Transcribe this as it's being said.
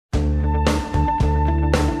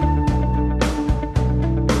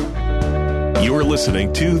You're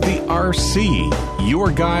listening to The RC, your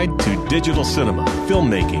guide to digital cinema,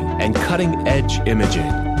 filmmaking, and cutting-edge imaging.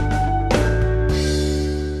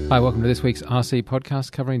 Hi, welcome to this week's RC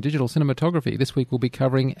podcast covering digital cinematography. This week we'll be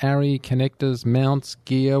covering ARRI, connectors, mounts,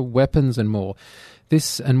 gear, weapons, and more.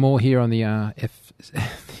 This and more here on the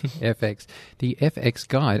FX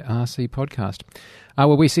Guide RC podcast, where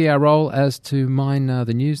we see our role as to mine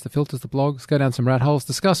the news, the filters, the blogs, go down some rat holes,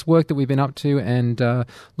 discuss work that we've been up to, and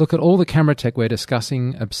look at all the camera tech we're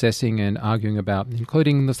discussing, obsessing, and arguing about,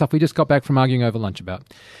 including the stuff we just got back from arguing over lunch about.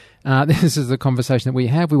 This is the conversation that we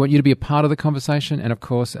have. We want you to be a part of the conversation, and of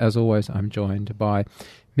course, as always, I'm joined by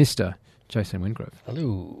Mr. Jason Wingrove.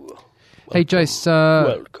 Hello. Hey, Jace.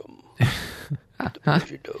 Welcome.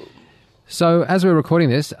 So, as we're recording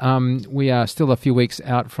this, we are still a few weeks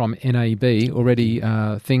out from NAB. Already,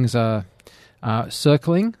 things are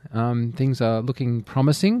circling. Things are looking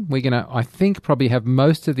promising. We're going to, I think, probably have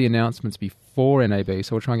most of the announcements before NAB,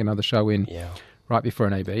 so we'll try and get another show in right before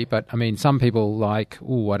NAB. But, I mean, some people like,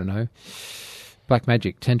 I don't know,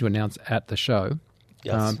 Blackmagic tend to announce at the show.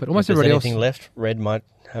 Yes. But almost if everybody there's anything else... left, Red might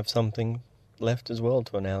have something left as well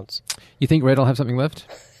to announce. You think Red will have something left?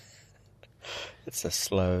 It's a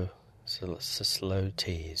slow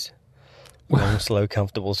tease. Long, slow,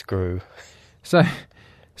 comfortable screw. So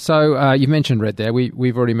you mentioned Red there.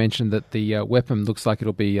 We've already mentioned that the weapon looks like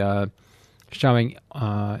it'll be showing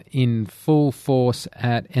in full force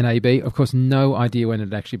at NAB. Of course, no idea when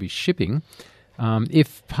it'll actually be shipping.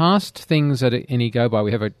 If past things at any go by,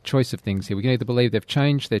 we have a choice of things here. We can either believe they've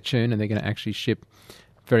changed their tune and they're going to actually ship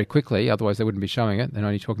very quickly, otherwise they wouldn't be showing it. They're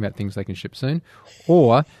only talking about things they can ship soon.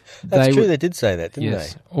 Or That's true, they did say that, didn't they?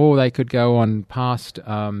 Or they could go on past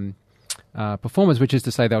performance, which is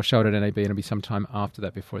to say they'll show it at NAB and it'll be sometime after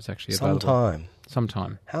that before it's actually available.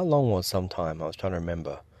 Sometime. How long was sometime? I was trying to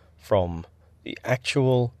remember. From the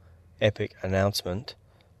actual Epic announcement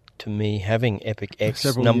to me having Epic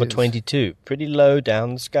X number 22. Pretty low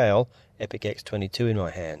down the scale, Epic X 22 in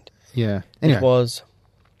my hand. Yeah. Anyway. It was...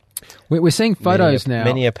 We're seeing photos now.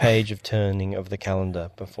 Many a page of turning of the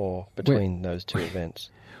calendar between those two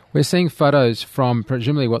events. We're seeing photos from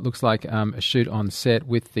presumably what looks like a shoot on set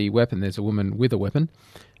with the weapon. There's a woman with a weapon,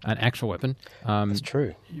 an actual weapon. That's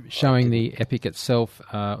true. Showing the Epic itself,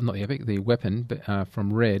 not the Epic, the weapon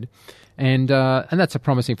from Red. And that's a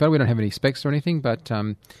promising photo. We don't have any specs or anything, but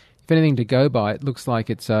if anything to go by, it looks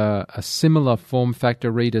like it's a similar form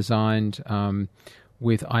factor redesigned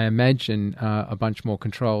with, I imagine, a bunch more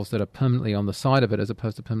controls that are permanently on the side of it as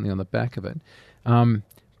opposed to permanently on the back of it.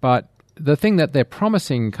 But the thing that they're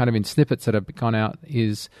promising kind of in snippets that have gone out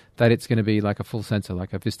is that it's going to be like a full sensor,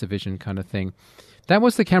 like a VistaVision kind of thing. That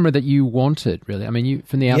was the camera that you wanted, really. I mean, you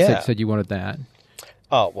from the outset said you wanted that.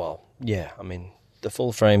 Oh, well, yeah. I mean, the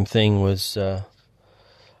full frame thing was...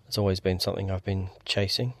 it's always been something I've been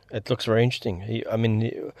chasing. It looks very interesting. I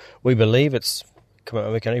mean, we believe it's...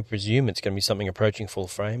 We can only presume it's going to be something approaching full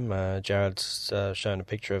frame. Jared's shown a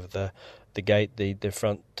picture of the gate, the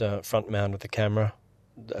front mount of the camera,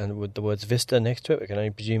 and with the words Vista next to it. We can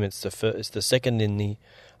only presume it's the second in the.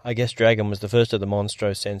 I guess Dragon was the first of the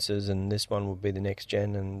Monstro sensors, and this one would be the next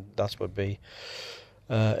gen, and thus would be.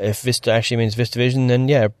 If Vista actually means VistaVision, then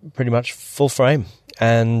pretty much full frame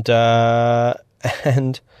and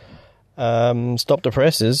stop the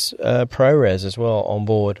presses, ProRes as well on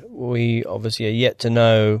board. We obviously are yet to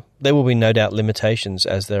know. There will be no doubt limitations,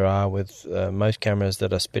 as there are with most cameras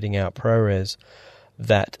that are spitting out ProRes,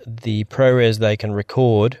 that the ProRes they can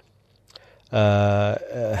record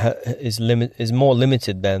is more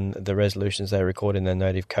limited than the resolutions they record in their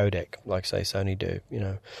native codec, like say Sony do. You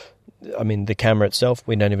know, I mean, the camera itself,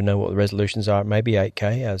 we don't even know what the resolutions are. It may be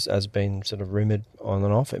 8K, as been sort of rumored on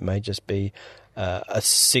and off. It may just be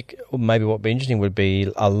maybe what would be interesting would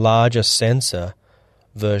be a larger sensor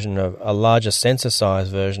size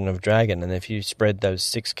version of Dragon, and if you spread those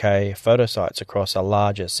 6K photo sites across a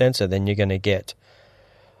larger sensor, then you're going to get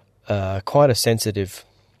quite a sensitive,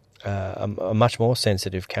 a much more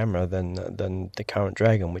sensitive camera than the current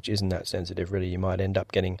Dragon, which isn't that sensitive really. You might end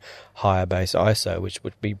up getting higher base ISO, which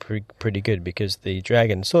would be pretty good, because the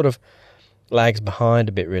Dragon sort of lags behind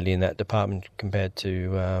a bit really in that department compared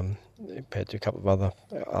to a couple of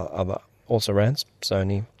other also rans.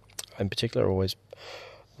 Sony in particular are always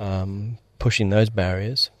pushing those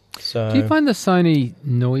barriers. So do you find the Sony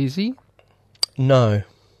noisy? No.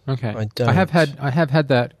 Okay. I don't. I have had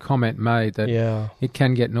that comment made that it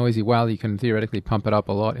can get noisy while you can theoretically pump it up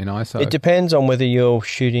a lot in ISO. It depends on whether you're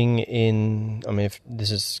shooting in, I mean, if this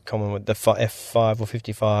is common with the F5 or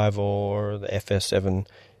 55 or the FS7,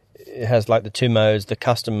 it has like the two modes, the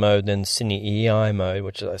custom mode and Cine EI mode,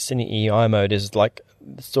 which Cine EI mode is like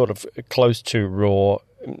sort of close to raw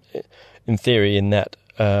in theory, in that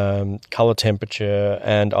color temperature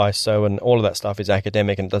and ISO and all of that stuff is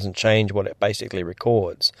academic and doesn't change what it basically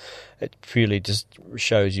records. It purely just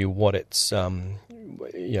shows you what it's,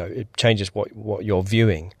 it changes what you're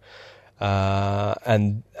viewing.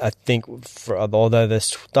 And I think although they're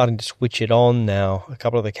starting to switch it on now, a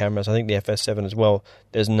couple of the cameras, I think the FS7 as well,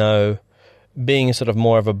 there's no being sort of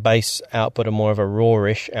more of a base output or more of a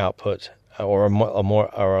rawish output or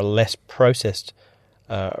a less processed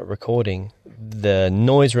recording. The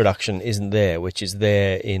noise reduction isn't there, which is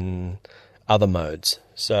there in other modes.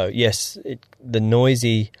 So yes, the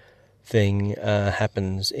noisy thing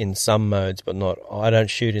happens in some modes, but not. I don't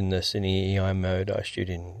shoot in the Cine EI mode. I shoot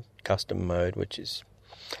in custom mode, which is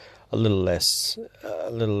a little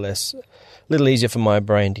easier for my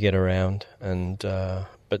brain to get around, and there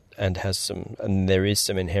is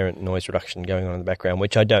some inherent noise reduction going on in the background,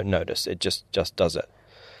 which I don't notice. It just does it.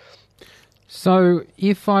 So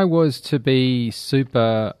if I was to be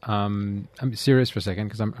super I'm serious for a second,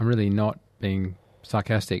 because I'm really not being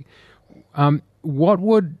sarcastic, what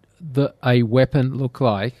would a weapon look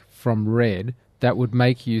like from Red that would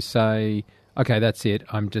make you say, okay, that's it,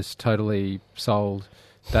 I'm just totally sold,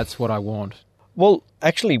 that's what I want? Well,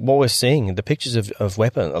 actually, what we're seeing, the pictures of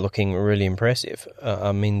weapon are looking really impressive.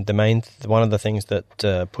 I mean, one of the things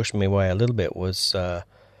that pushed me away a little bit was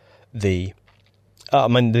the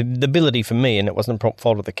ability for me, and it wasn't a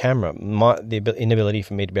fault of the camera, the inability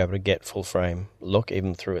for me to be able to get full frame look,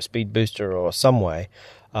 even through a speed booster or some way.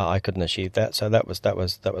 I couldn't achieve that, so that was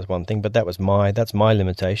one thing. But that's my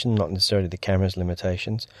limitation, not necessarily the camera's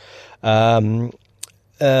limitations. The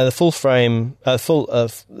full frame,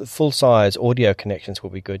 full size audio connections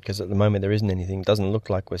will be good, because at the moment there isn't anything. It doesn't look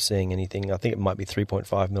like we're seeing anything. I think it might be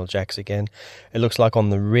 3.5mm jacks again. It looks like on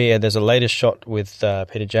the rear, there's a latest shot with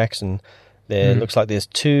Peter Jackson. There looks like there's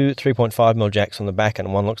two 3.5mm jacks on the back,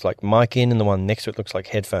 and one looks like mic in, and the one next to it looks like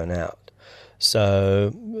headphone out.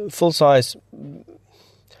 So full size,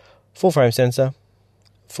 full frame sensor,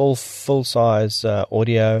 full size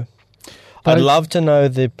audio. I'd love to know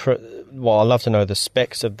the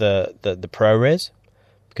specs of the ProRes,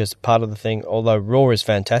 because part of the thing, although RAW is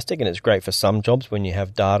fantastic and it's great for some jobs when you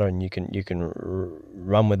have data and you can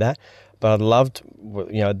run with that, but I'd love to,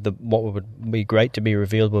 what would be great to be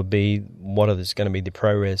revealed would be what is going to be the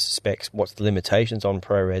ProRes specs, what's the limitations on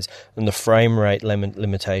ProRes, and the frame rate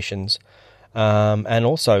limitations. And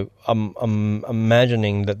also, I'm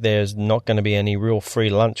imagining that there's not going to be any real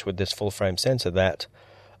free lunch with this full frame sensor. That,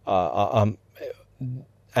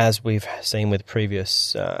 as we've seen with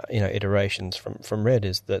previous, iterations from Red,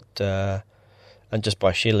 is that, and just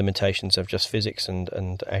by sheer limitations of just physics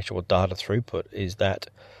and actual data throughput, is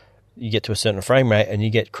that you get to a certain frame rate and you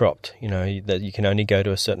get cropped. That you can only go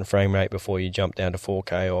to a certain frame rate before you jump down to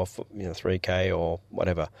 4K or 3K or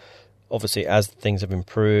whatever. Obviously, as things have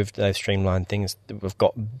improved, they've streamlined things. We've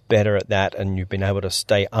got better at that, and you've been able to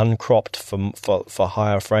stay uncropped for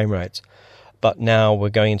higher frame rates. But now we're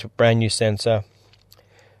going into a brand new sensor.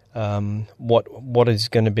 What is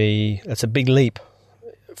going to be? That's a big leap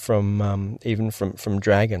from even from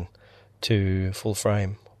Dragon to full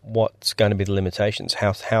frame. What's going to be the limitations?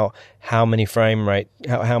 How many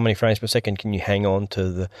how many frames per second can you hang on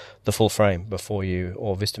to the full frame or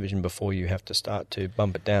VistaVision before you have to start to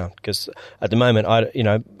bump it down? Because at the moment,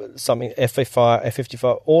 something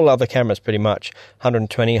F55, all other cameras pretty much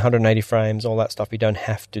 120, 180 frames, all that stuff. You don't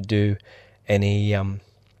have to do any.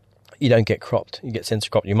 You don't get cropped. You get sensor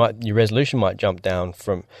cropped. Your resolution might jump down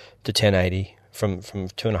to 1080. From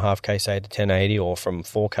 2.5K, say, to 1080, or from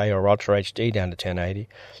 4K or Ultra HD down to 1080,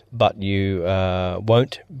 but you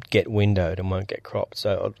won't get windowed and won't get cropped.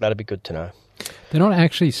 So that'd be good to know. They're not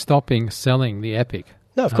actually stopping selling the Epic.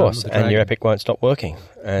 No, of course. And your Epic won't stop working,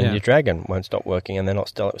 and your Dragon won't stop working, and they're not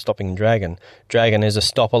stopping Dragon. Dragon is a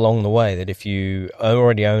stop along the way, that if you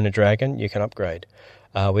already own a Dragon, you can upgrade.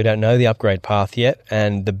 We don't know the upgrade path yet,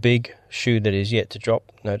 and the big shoe that is yet to drop,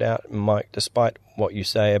 no doubt, Mike, despite what you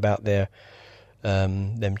say about them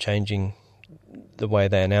changing the way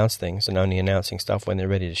they announce things and only announcing stuff when they're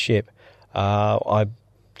ready to ship, I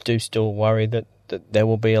do still worry that there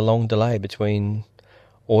will be a long delay between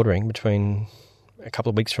a couple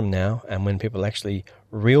of weeks from now and when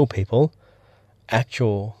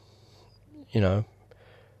actual,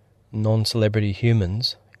 non-celebrity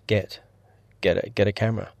humans get a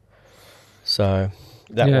camera. So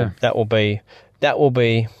that will be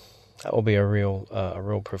a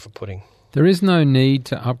real proof of pudding. There is no need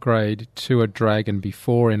to upgrade to a Dragon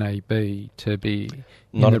before NAB to be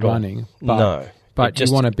in the running. But you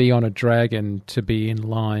want to be on a Dragon to be in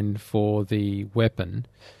line for the weapon.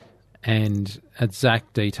 and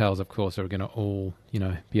exact details, of course, are going to all,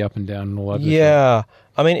 be up and down and all over. Yeah.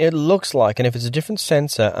 I mean, it looks like, and if it's a different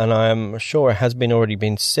sensor, and I'm sure it has already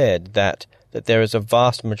been said that there is a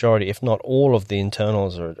vast majority, if not all of the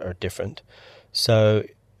internals are different. So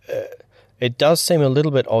it does seem a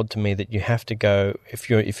little bit odd to me that you have to go, if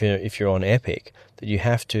you're on Epic, that you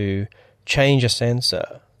have to change a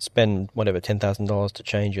sensor, spend whatever $10,000 to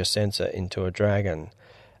change your sensor into a Dragon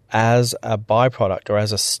as a byproduct or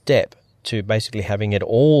as a step to basically having it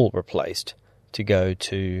all replaced to go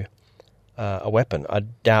to a weapon. I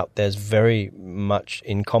doubt there's very much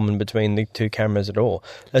in common between the two cameras at all.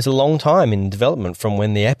 There's a long time in development from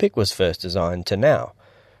when the Epic was first designed to now.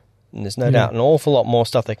 And there's no doubt an awful lot more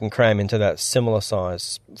stuff they can cram into that similar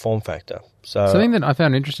size form factor. So something that I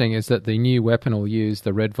found interesting is that the new weapon will use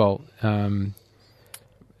the Red Volt. And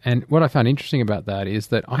what I found interesting about that is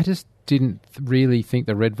that I just didn't really think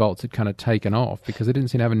the Red Volts had kind of taken off because it didn't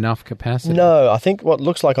seem to have enough capacity. No, I think what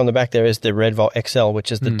looks like on the back there is the Red Volt XL,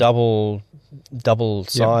 which is the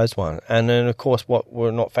double-sized one. And then, of course, what we're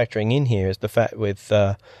not factoring in here is the fact with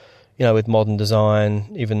with modern design,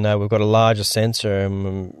 even though we've got a larger sensor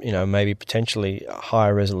and, maybe potentially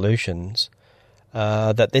higher resolutions,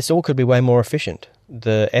 that this all could be way more efficient.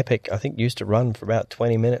 The Epic, I think, used to run for about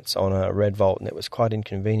 20 minutes on a Red Volt, and it was quite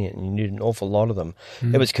inconvenient, and you needed an awful lot of them.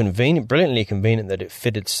 It was brilliantly convenient that it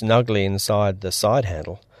fitted snugly inside the side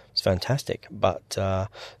handle. It's fantastic. But, so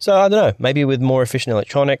I don't know, maybe with more efficient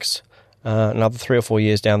electronics, another 3 or 4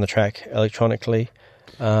 years down the track electronically,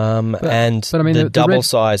 the double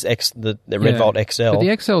size the Red Volt XL. But the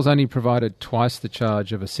XL's only provided twice the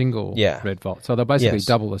charge of a single Red Volt, so they're basically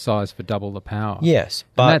double the size for double the power. Yes,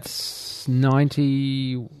 but and that's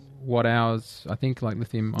 90 watt hours, I think, like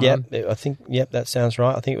lithium ion. That sounds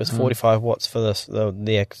right. I think it was 45 watts for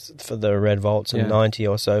the Red Volts and 90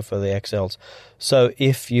 or so for the XLs. So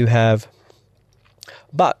if you have,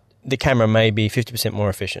 but the camera may be 50% more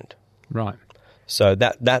efficient. Right. So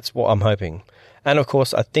that's what I'm hoping. And of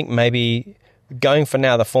course, I think maybe going for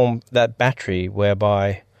now that battery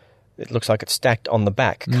whereby it looks like it's stacked on the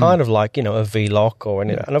back, kind of like a V-Lock or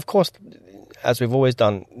anything. And of course, as we've always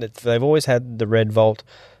done, they've always had the Red Volt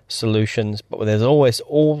solutions, but there's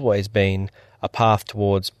always been a path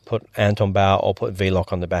towards put Anton Bauer or put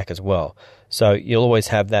V-Lock on the back as well. So you'll always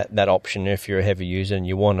have that option if you're a heavy user and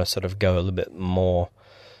you want to sort of go a little bit more.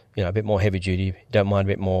 A bit more heavy duty, don't mind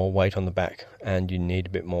a bit more weight on the back, and you need a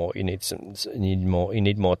bit more. You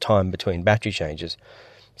need more time between battery changes.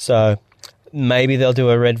 So maybe they'll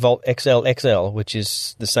do a Red Volt XL, which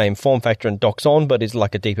is the same form factor and docks on, but is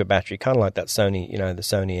like a deeper battery, kind of like that Sony, the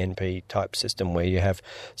Sony NP type system where you have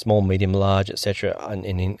small, medium, large, etc., and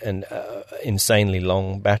insanely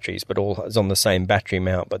long batteries, but all is on the same battery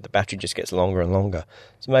mount, but the battery just gets longer and longer.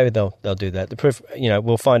 So maybe they'll do that. The proof,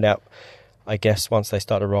 we'll find out. I guess once they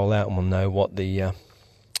start to roll out, and we'll know what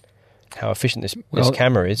how efficient this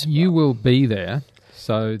camera is. You will be there,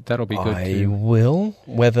 so that'll be good I will.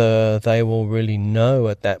 Whether they will really know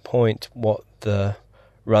at that point what the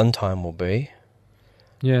runtime will be.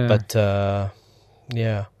 Yeah. But,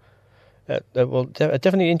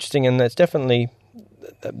 definitely interesting, and it's definitely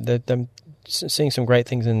them seeing some great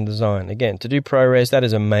things in the design. Again, to do ProRes, that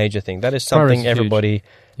is a major thing. That is something everybody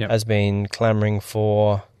has been clamoring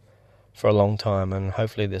for a long time, and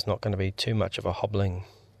hopefully there's not going to be too much of a hobbling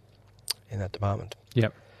in that department.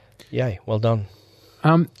 Yep. Yay, well done.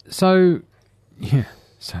 Well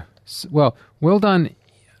done.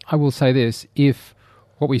 I will say this, if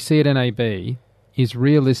what we see at NAB is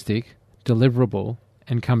realistic, deliverable,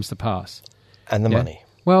 and comes to pass. And the money.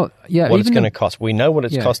 Well, yeah. What it's going to cost. We know what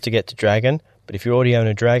it's cost to get to Dragon, but if you already own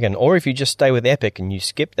a Dragon, or if you just stay with Epic and you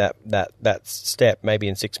skip that step, maybe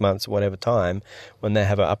in 6 months or whatever time, when they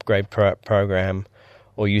have an upgrade program,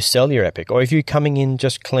 or you sell your Epic, or if you're coming in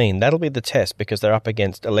just clean, that'll be the test, because they're up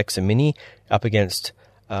against Alexa Mini, up against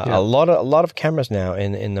a lot of cameras now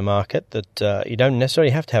in the market that you don't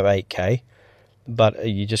necessarily have to have 8K, but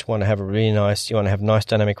you just want to have you want to have nice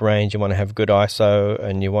dynamic range, you want to have good ISO,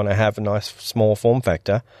 and you want to have a nice small form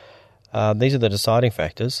factor. These are the deciding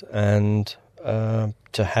factors, and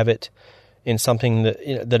to have it in something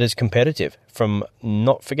that is competitive.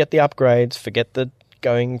 Forget the upgrades, forget the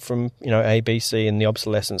going from A, B, C, and the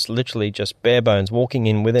obsolescence. Literally just bare bones, walking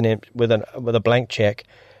in with a blank check.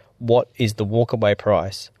 What is the walkaway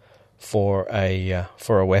price for a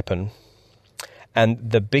weapon?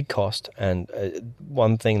 And the big cost, and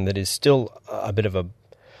one thing that is still a bit of a,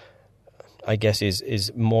 I guess,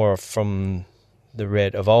 is more from the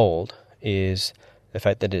Red of old, is the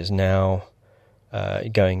fact that it is now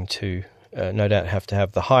going to no doubt have to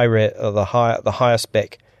have the higher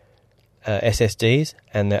spec SSDs,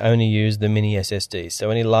 and they only use the mini SSDs.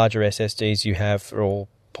 So any larger SSDs you have are all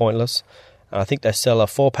pointless. I think they sell a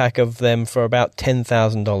 4-pack of them for about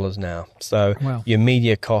 $10,000 now. So Wow. your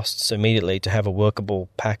media costs immediately to have a workable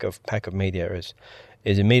pack of media is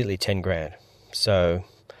immediately $10,000. So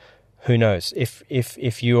who knows?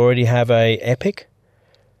 If you already have a Epic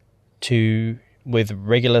with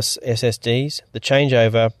regular SSDs, the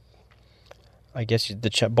changeover, I guess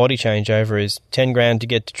the body changeover is $10,000 to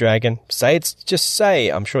get to Dragon.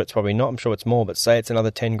 I'm sure it's probably not. I'm sure it's more, but say it's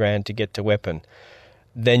another $10,000 to get to Weapon.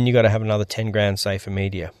 Then you got to have another $10,000, say, for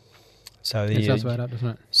media. So It sounds about up, doesn't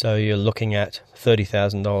it? So you're looking at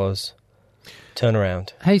 $30,000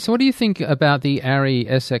 turnaround. Hey, so what do you think about the ARRI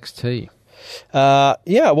SXT?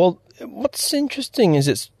 Yeah, well, what's interesting is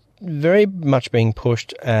it's very much being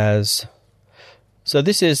pushed as... So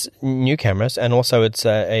this is new cameras, and also it's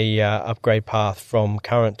a upgrade path from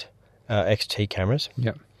current XT cameras.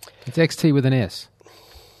 Yep. It's XT with an S.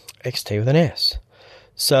 XT with an S.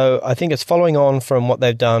 So I think it's following on from what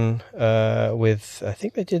they've done with... I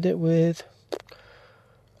think they did it with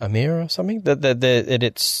Amira or something. That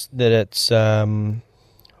it's 4K.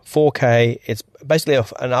 It's basically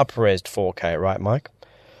an up-resed 4K, right, Mike?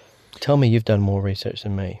 Tell me you've done more research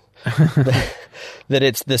than me. That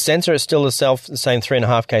it's the sensor is still the same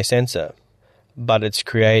 3.5K sensor, but it's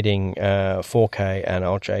creating 4K and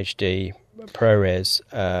Ultra HD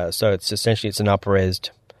ProRes. So it's essentially an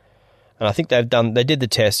up-resed. And I think they did the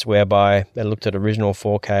test whereby they looked at original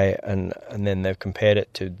 4K and then they've compared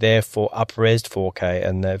it to their up-resed 4K,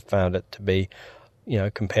 and they've found it to be,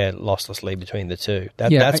 compared losslessly between the two.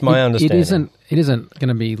 That's my understanding. It isn't going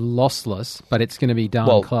to be lossless, but it's going to be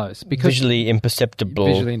darn close. Because visually imperceptible.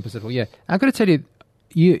 Visually imperceptible, yeah. I've got to tell you,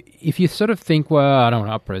 if you sort of think, well, I don't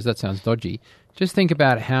want to up-res, that sounds dodgy, just think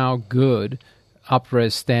about how good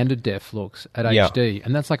up-res standard def looks at HD,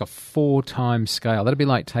 and that's like a 4 times scale. That'd be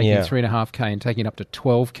like taking 3.5K and taking it up to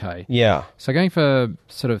 12K. Yeah. So going for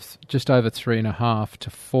sort of just over 3.5 to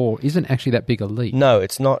 4 isn't actually that big a leap. No,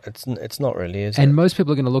 it's not. It's not really, is it? And most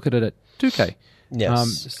people are going to look at it at 2K.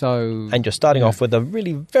 Yes. And you're starting off with a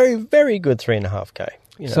really very, very good 3.5K.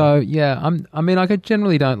 So, yeah, I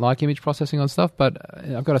generally don't like image processing on stuff, but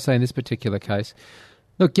I've got to say in this particular case,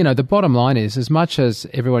 look, the bottom line is, as much as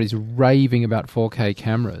everybody's raving about 4K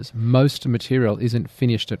cameras, most material isn't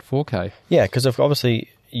finished at 4K. Yeah, because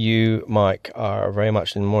obviously you, Mike, are very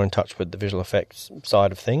much more in touch with the visual effects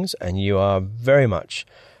side of things, and you are very much,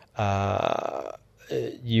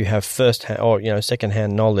 you have first-hand or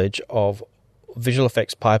second-hand knowledge of visual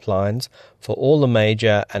effects pipelines for all the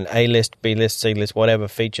major and A-list, B-list, C-list, whatever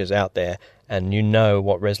features out there, and you know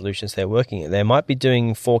what resolutions they're working at. They might be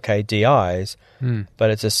doing 4K DIs, but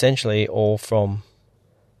it's essentially all from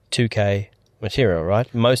 2K material, right?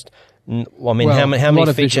 How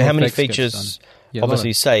many features? Yeah,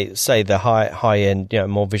 obviously, say the high-end,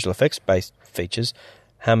 more visual effects-based features.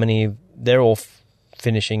 How many? They're all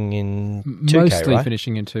finishing in 2K, mostly right?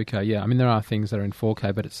 Finishing in 2K, yeah. I mean, there are things that are in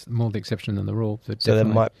 4K, but it's more the exception than the rule. So they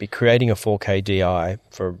might be creating a 4K DI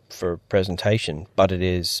for presentation, but it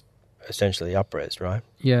is essentially up-res, right?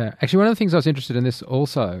 Yeah. Actually, one of the things I was interested in this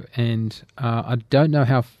also, and I don't know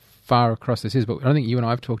how far across this is, but I don't think you and I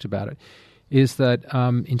have talked about it, is that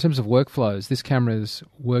in terms of workflows, this camera is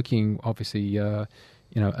working, obviously,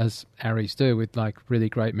 as ARRIs do, with like really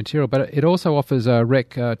great material, but it also offers a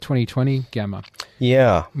Rec 2020 gamma.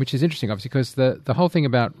 Yeah. Which is interesting, obviously, because the whole thing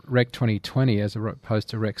about Rec 2020 as opposed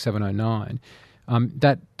to Rec 709,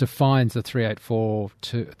 that defines the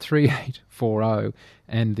 3840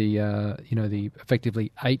 and the the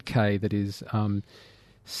effectively 8K that is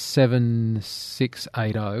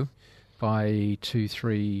 7680 by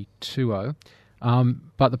 2320.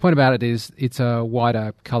 But the point about it is it's a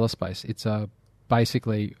wider color space. It's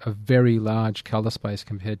basically a very large color space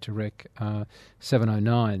compared to Rec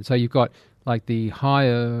 709. So you've got like the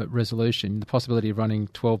higher resolution, the possibility of running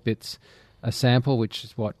 12 bits a sample, which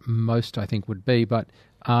is what most I think would be, but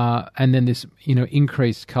and then this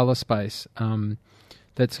increased color space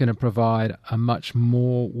that's going to provide a much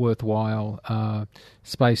more worthwhile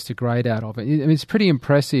space to grade out of. It's pretty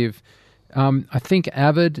impressive. I think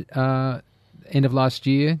Avid end of last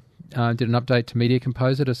year did an update to Media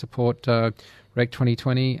Composer to support Rec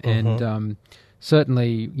 2020, and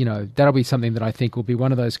certainly that'll be something that I think will be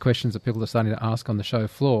one of those questions that people are starting to ask on the show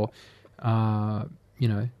floor.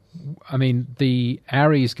 I mean, the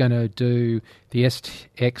ARRI is going to do the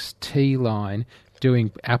SXT line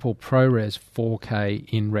doing Apple ProRes 4K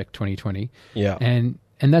in Rec 2020. Yeah. And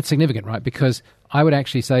that's significant, right? Because I would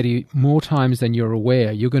actually say to you, more times than you're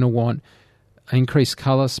aware, you're going to want increased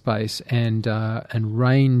color space and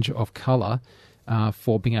range of color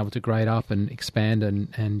for being able to grade up and expand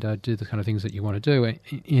and do the kind of things that you want to do,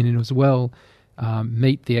 and as well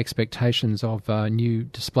meet the expectations of new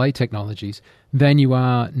display technologies, than you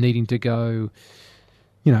are needing to go,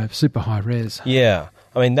 super high res. Yeah,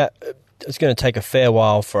 I mean that it's going to take a fair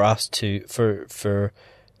while for us to for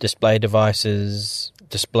display devices,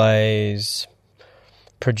 displays,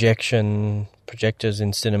 projectors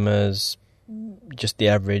in cinemas, just the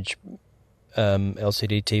average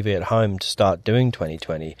LCD TV at home to start doing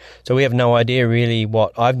 2020. So we have no idea really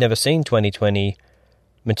I've never seen 2020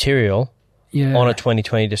 material on a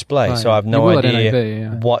 2020 display. Right. So I've no idea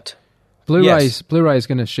NAB, what... Blu-rays is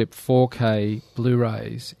going to ship 4K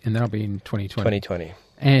Blu-rays, and that'll be in 2020.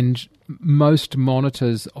 And most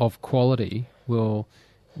monitors of quality will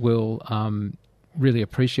really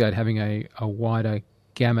appreciate having a wider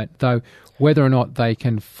gamut, though whether or not they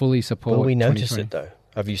can fully support... Well, we notice it, though.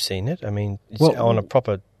 Have you seen it? I mean, on a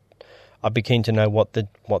proper... I'd be keen to know what the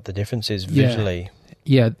difference is visually.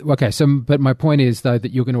 Yeah, okay. But my point is, though,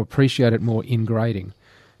 that you're going to appreciate it more in grading,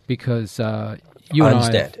 because you and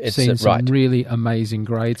I have seen some really amazing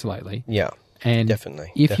grades lately. Yeah, and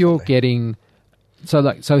definitely. If you're getting... So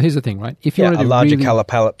here's the thing, right? If you want to do a larger colour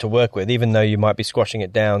palette to work with, even though you might be squashing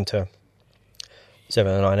it down to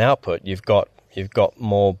 709 output, you've got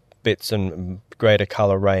more bits and greater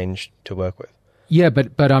colour range to work with. Yeah,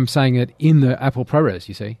 but I'm saying it in the Apple ProRes,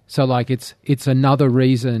 you see. So it's another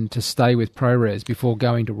reason to stay with ProRes before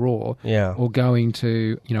going to RAW, or going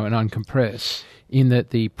to an uncompressed. In that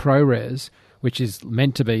the ProRes, which is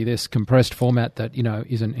meant to be this compressed format that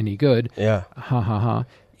isn't any good,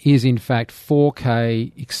 is in fact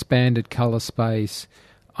 4K expanded color space.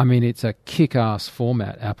 I mean, it's a kick-ass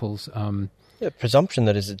format. Apple's presumption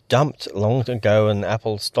that is dumped long ago, and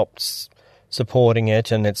Apple stopped supporting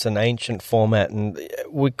it, and it's an ancient format, and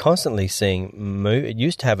we're constantly seeing move. It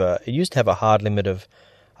used to have a hard limit of,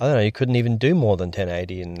 I don't know, you couldn't even do more than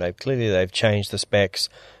 1080, and they've changed the specs.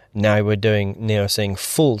 Now we're seeing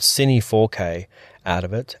full Cine 4K out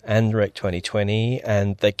of it, and Direct 2020,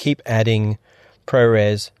 and they keep adding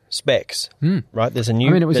ProRes specs, right? There's a new.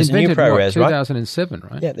 I mean, it was invented ProRes, 2007,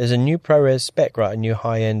 right? Yeah, there's a new ProRes spec, right? A new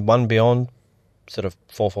high-end one beyond, sort of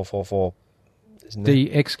 4444. The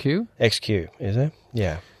XQ? XQ, is it?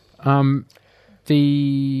 Yeah.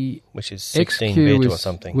 Which is 16 bit or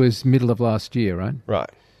something. Was middle of last year, right? Right.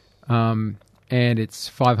 And it's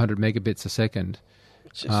 500 megabits a second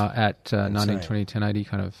at 1920, 1080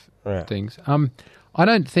 kind of things. I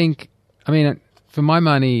don't think... I mean, for my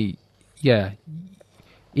money,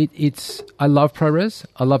 it's... I love ProRes.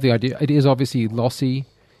 I love the idea. It is obviously lossy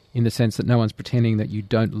in the sense that no one's pretending that you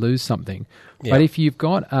don't lose something. Yeah. But if you've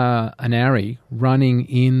got an ARRI running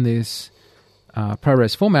in this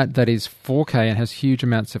ProRes format that is 4K and has huge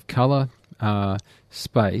amounts of color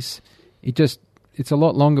space, it's a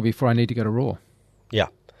lot longer before I need to go to RAW. Yeah,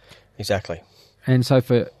 exactly. And so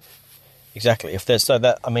exactly, if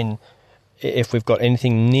we've got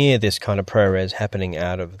anything near this kind of ProRes happening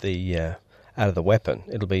out of the weapon,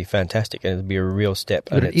 it'll be fantastic, and it'll be a real step.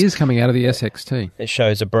 But it is coming out of the SXT. It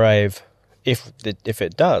shows a brave... If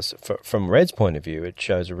it does, from Red's point of view, it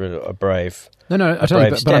shows a brave... No,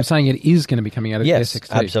 but I'm saying it is going to be coming out of the SXT.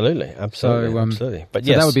 Absolutely. But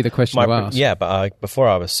that would be the question to ask. Yeah, but before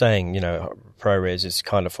I was saying, ProRes is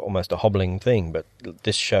kind of almost a hobbling thing, but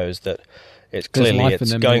this shows that it's clearly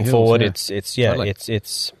it's going forward. Yeah.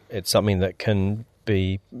 It's something that can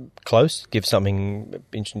be close, give something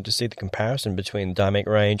interesting to see, the comparison between the dynamic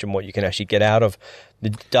range and what you can actually get out of the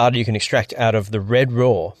data you can extract out of the Red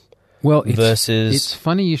RAW. Well, it's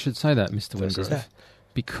funny you should say that, Mr. Wingrove,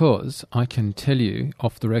 because I can tell you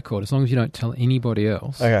off the record, as long as you don't tell anybody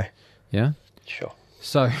else. Okay. Yeah? Sure.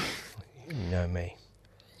 So... You know me.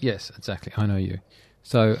 Yes, exactly. I know you.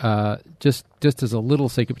 So just as a little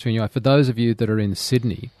secret between you, for those of you that are in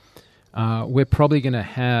Sydney, we're probably going to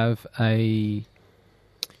have a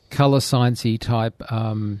colour sciencey type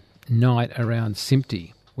night around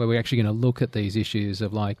SMPTE, where we're actually going to look at these issues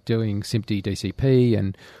of like doing SMPTE DCP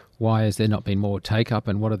and why has there not been more take-up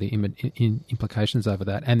and what are the implications over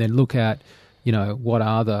that, and then look at, what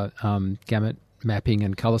are the gamut mapping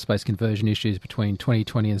and colour space conversion issues between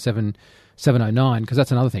 2020 and 709, because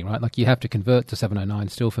that's another thing, right? Like you have to convert to 709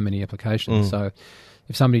 still for many applications. So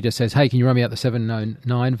if somebody just says, hey, can you run me out the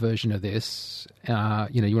 709 version of this, you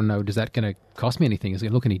want to know, is that going to cost me anything? Is it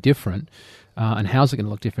going to look any different? And how's it going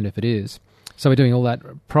to look different if it is? So we're doing all that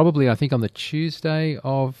probably, I think, on the Tuesday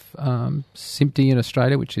of SMPTE in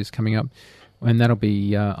Australia, which is coming up. And that'll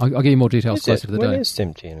be... I'll give you more details closer to the day. When is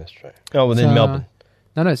SMPTE in Australia? Oh, within Melbourne.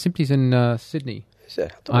 No, SMPTE's in Sydney. Is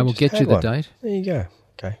it? I will get you the date. There you go.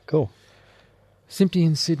 Okay, cool. SMPTE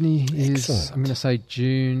in Sydney is, Excellent. I'm going to say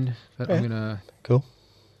June, but Yeah. Cool.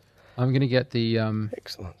 I'm going to get the,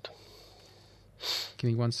 Excellent. give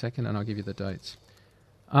me 1 second and I'll give you the dates.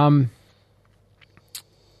 And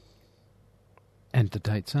the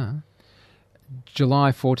dates are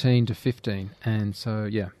July 14 to 15. And so,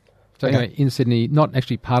 yeah. So Okay. anyway, in Sydney, not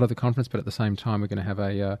actually part of the conference, but at the same time, we're going to have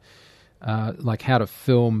a, like how to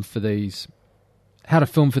film for these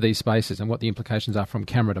spaces and what the implications are from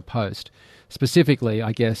camera to post. Specifically,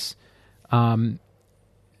 I guess,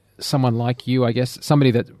 someone like you, I guess,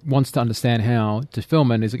 somebody that wants to understand how to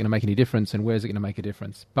film and is it going to make any difference and where is it going to make a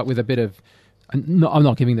difference, but with a bit of, I'm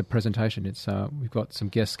not giving the presentation. It's we've got some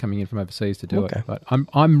guests coming in from overseas to do it, but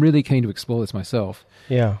I'm really keen to explore this myself.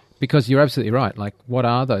 Yeah. Because you're absolutely right. Like, what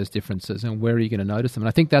are those differences and where are you going to notice them? And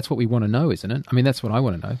I think that's what we want to know, isn't it? I mean, that's what I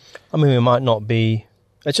want to know. I mean, it might not be.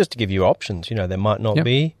 It's just to give you options. There might not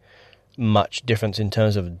be much difference in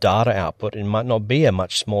terms of data output. It might not be a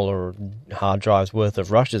much smaller hard drive's worth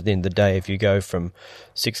of rushes at the end of the day if you go from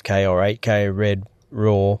 6K or 8K red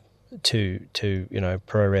raw to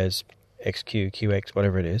ProRes XQ, QX,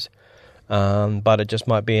 whatever it is. But it just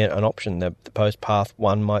might be an option that the post path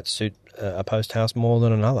one might suit a post house more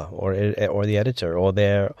than another, or the editor, or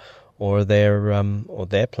their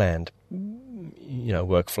planned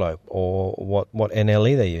workflow, or what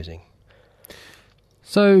NLE they're using.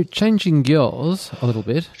 So, changing gears a little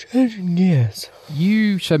bit. Changing gears.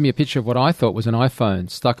 You showed me a picture of what I thought was an iPhone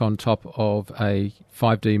stuck on top of a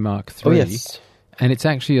 5D Mark III. Oh, yes. And it's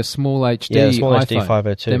actually a small HD Yeah, small iPhone. HD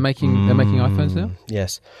 502. They're making iPhones now?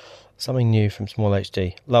 Yes. Something new from Small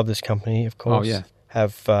HD. Love this company, of course. Oh, yeah.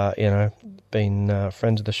 Have been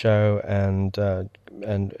friends of the show and good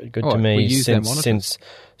to me since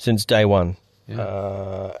day one.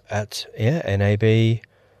 Yeah. At NAB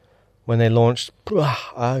when they launched.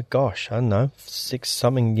 I don't know, 6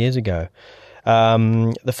 something years ago.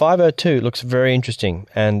 The 502 looks very interesting,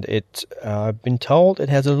 and I've been told it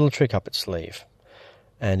has a little trick up its sleeve.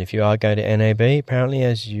 And if you are going to NAB, apparently,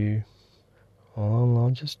 I'll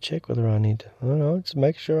just check whether I need. I don't know, just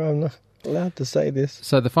make sure I'm not allowed to say this.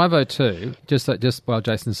 So the 502, just while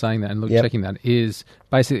Jason's saying that and checking that, is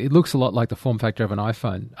basically, it looks a lot like the form factor of an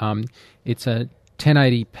iPhone. It's a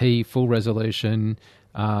 1080p full resolution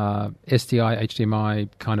SDI HDMI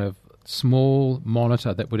kind of small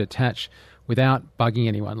monitor that would attach without bugging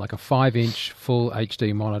anyone, like a 5-inch full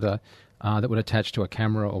HD monitor that would attach to a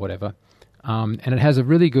camera or whatever. And it has a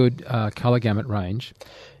really good color gamut range.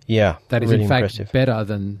 Yeah, that is really in fact impressive. Better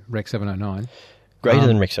than Rec 709. Greater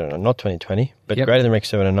than Rec 709, not 2020, but greater than Rec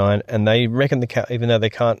 709. And they reckon even though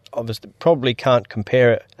they probably can't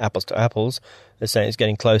compare apples to apples, they're saying it's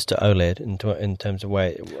getting close to OLED in terms of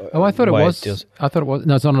way. Oh, I thought it was. I thought it was.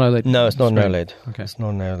 No, it's not an OLED. No, it's not an OLED. Okay, it's not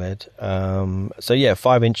an OLED. So yeah,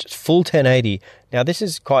 5-inch, full 1080. Now this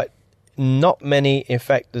is not many. In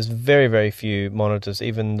fact, there's very, very few monitors,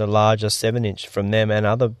 even the larger 7-inch from them and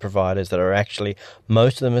other providers that are actually,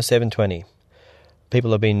 most of them are 720.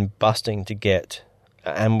 People have been busting to get,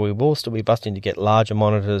 and we will still be busting to get larger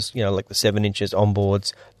monitors, like the 7 inches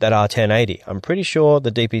onboards that are 1080. I'm pretty sure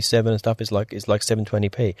the DP7 and stuff is like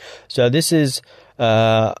 720p. So this is,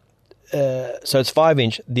 so it's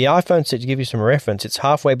 5-inch. The iPhone 6, to give you some reference, it's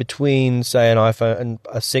halfway between, say, an iPhone and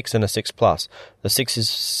a 6 and a 6 Plus. The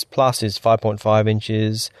 6 Plus is 5.5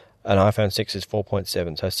 inches. An iPhone 6 is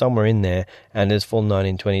 4.7, so somewhere in there, and there's full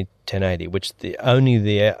 1920 1080, which only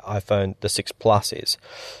the iPhone, the 6 Plus is.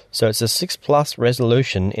 So it's a 6 Plus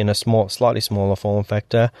resolution in a slightly smaller form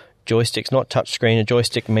factor. Joysticks, not touchscreen, a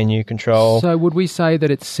joystick menu control. So would we say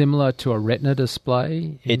that it's similar to a Retina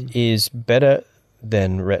display? It is better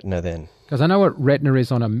than Retina then. Because I know what Retina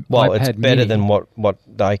is on an iPad Well, it's better mini. than what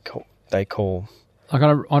they call. Like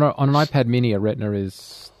on an iPad mini, a Retina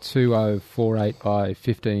is 2048 by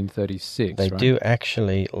 1536. They right? do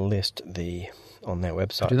actually list on their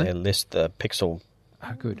website. They list the pixel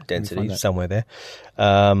density somewhere there.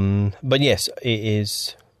 But yes, it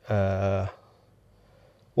is.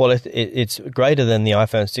 It's greater than the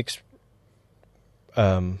iPhone 6.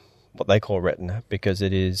 What they call Retina, because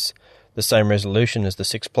it is the same resolution as the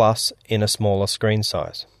 6 Plus in a smaller screen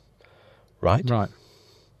size. Right.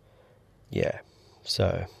 Yeah.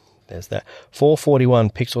 So there's that.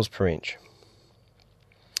 441 pixels per inch.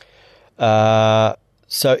 So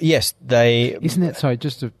yes, Isn't that, sorry,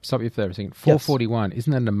 just to stop you for a second, 441,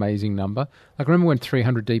 isn't that an amazing number? Like, remember when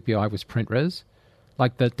 300 DPI was print res?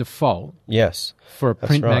 Like the default for a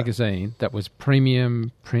print magazine that was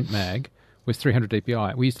premium print mag was 300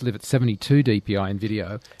 DPI. We used to live at 72 DPI in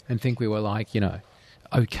video and think we were like,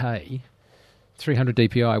 okay. 300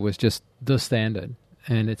 DPI was just the standard.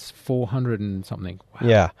 and it's 400 and something. Wow.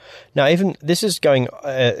 Yeah. Now, even this is going.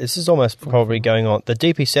 This is almost probably going on. The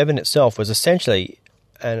DP7 itself was essentially,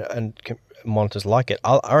 and monitors like it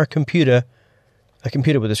are a computer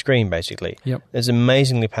with a screen, basically. Yep. It's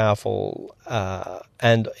amazingly powerful,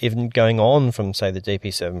 and even going on from, say, the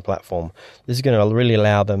DP7 platform, this is going to really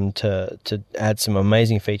allow them to add some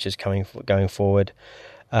amazing features going forward.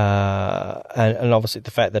 And obviously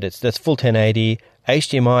the fact that that's full 1080,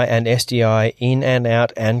 HDMI and SDI in and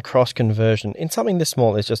out and cross conversion in something this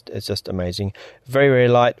small is just amazing. Very, very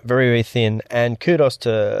light, very, very thin, and kudos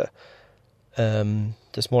to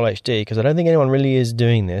Small HD, because I don't think anyone really is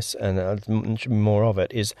doing this, and there should be more of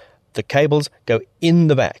it, is the cables go in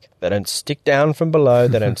the back. They don't stick down from below,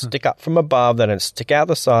 they don't stick up from above, they don't stick out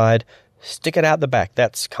the side, stick it out the back.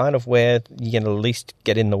 That's kind of where you can at least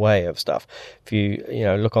get in the way of stuff. If you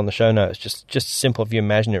look on the show notes, just simple, if you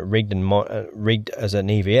imagine it rigged as an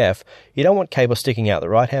EVF, you don't want cable sticking out the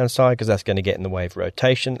right-hand side because that's going to get in the way of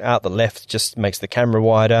rotation. Out the left just makes the camera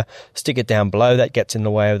wider. Stick it down below, that gets in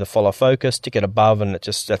the way of the follow focus. Stick it above, and that's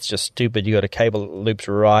just stupid. You got a cable that loops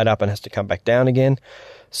right up and has to come back down again.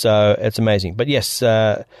 So it's amazing. But yes,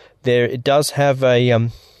 it does have a...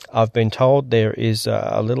 I've been told there is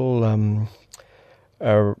a little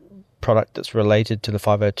product that's related to the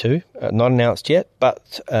 502, not announced yet,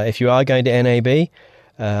 but if you are going to NAB,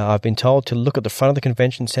 I've been told to look at the front of the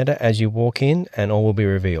convention centre as you walk in, and all will be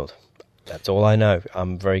revealed. That's all I know.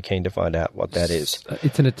 I'm very keen to find out what that is.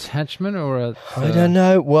 It's an attachment or I don't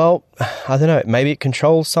know. Well, I don't know. Maybe it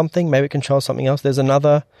controls something. Maybe it controls something else. There's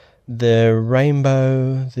another... The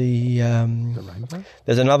Rainbow, the Rainbow?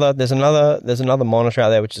 There's another monitor out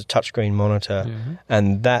there which is a touchscreen monitor,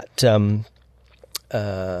 and that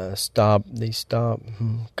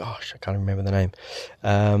gosh, I can't remember the name.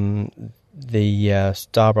 The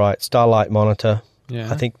Starlight monitor.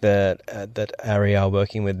 Yeah. I think that ARRI are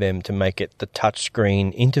working with them to make it the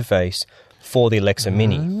touchscreen interface for the Alexa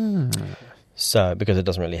Mini. So, because it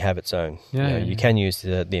doesn't really have its own. You can use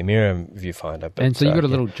the Amira viewfinder. But, and so you've got a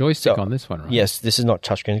little joystick on this one, right? Yes, this is not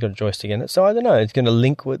touchscreen. It's got a joystick in it. So I don't know. It's going to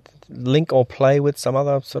link or play with some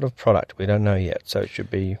other sort of product. We don't know yet. So it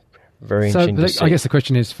should be very interesting to see. I guess the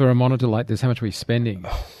question is, for a monitor like this, how much are we spending?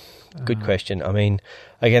 Good question. I mean,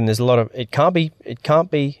 again, there's a lot of... It can't be...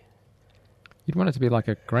 You'd want it to be like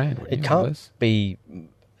 $1,000. It can't be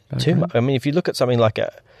too much. I mean, if you look at something like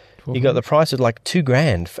you got the price of like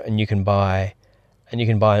 $2,000, and you can buy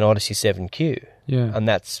an Odyssey 7Q, and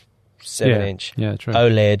that's 7-inch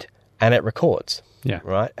OLED, and it records,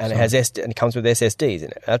 right, and it has and it comes with SSDs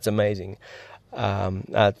in it. That's amazing.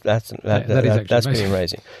 That's pretty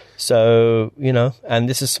amazing. So and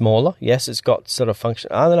this is smaller. Yes, it's got sort of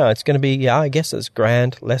function. I don't know. It's going to be I guess it's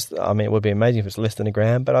 $1,000 less. I mean, it would be amazing if it's less than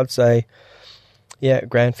 $1,000, but I'd say $1,000,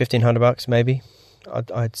 $1,500 maybe.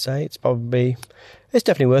 I'd say it's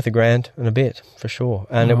definitely worth $1,000 and a bit for sure,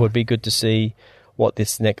 and it would be good to see what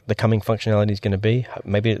the coming functionality is going to be.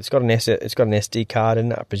 Maybe it's got an SD card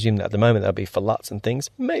in it. I presume that at the moment that'll be for LUTs and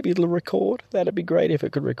things. Maybe it'll record. That'd be great if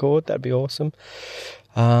it could record. That'd be awesome.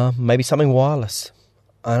 Maybe something wireless.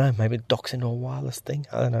 I don't know. Maybe it docks into a wireless thing.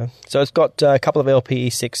 I don't know. So it's got a couple of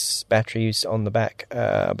LPE6 batteries on the back,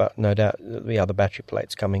 but no doubt the other battery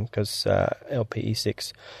plates coming because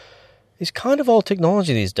LPE6. It's kind of old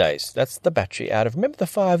technology these days. That's the battery remember the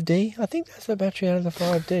 5D? I think that's the battery out of the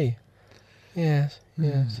 5D. Yes.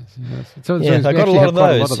 So I got a lot of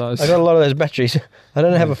those. I got a lot of those batteries. I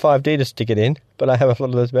don't have a 5D to stick it in, but I have a lot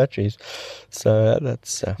of those batteries. So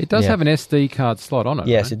that's... it does have an SD card slot on it,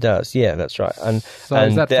 yes, right? It does. Yeah, that's right. And is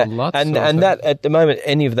that for LUTs? And that, at the moment,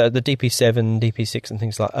 any of the DP7, DP6 and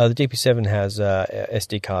things like... the DP7 has a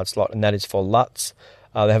SD card slot, and that is for LUTs.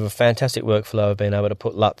 They have a fantastic workflow of being able to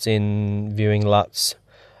put LUTs in, viewing LUTs,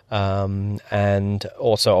 and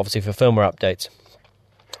also obviously for firmware updates.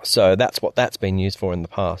 So that's what that's been used for in the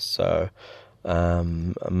past. So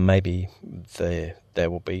maybe there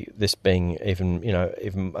will be this being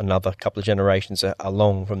even another couple of generations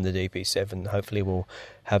along from the DP7. Hopefully, we'll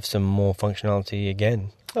have some more functionality again.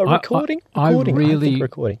 Recording.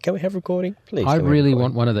 Recording. Can we have recording, please? I really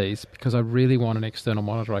want one of these because I really want an external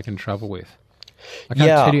monitor I can travel with. I can't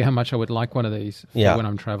tell you how much I would like one of these for when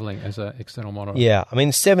I'm traveling as an external monitor. Yeah, I mean,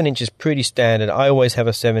 7-inch is pretty standard. I always have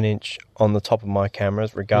a 7-inch on the top of my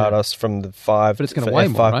cameras, regardless from the 5. But it's going to weigh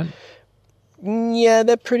more, right? Yeah,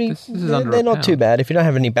 they're pretty. They're not too bad. If you don't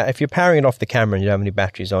have any, if you're powering it off the camera and you don't have any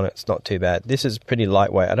batteries on it, it's not too bad. This is pretty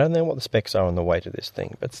lightweight. I don't know what the specs are on the weight of this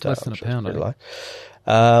thing, but it's less than a pound. Pretty light.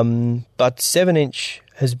 But 7-inch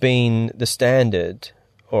has been the standard,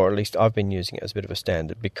 or at least I've been using it as a bit of a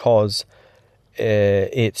standard because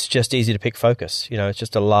it's just easy to pick focus. It's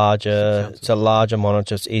just a larger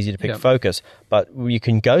monitor. It's easy to pick focus, but you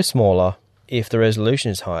can go smaller if the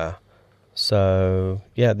resolution is higher. So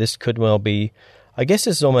yeah, this could well be. I guess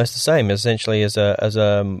this is almost the same essentially as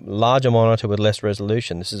a larger monitor with less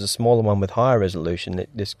resolution. This is a smaller one with higher resolution.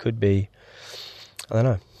 This could be, I don't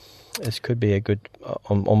know. This could be a good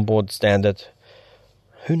onboard standard.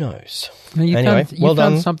 Who knows? Now Anyway, well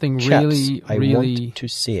done. Something chaps. really, I really. want to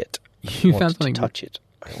see it. You I found want something. to touch it.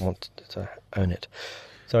 I want to own it.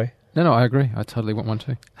 Sorry. No, I agree. I totally want one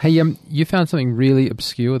too. Hey, you found something really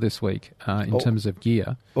obscure this week in terms of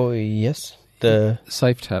gear. Oh yes, the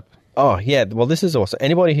Safe Tap. Oh yeah. Well, this is awesome.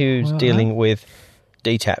 Anybody who's dealing with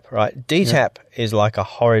DTAP, right? DTAP is like a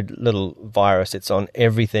horrid little virus. It's on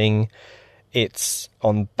everything. It's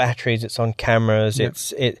on batteries. It's on cameras. Yep.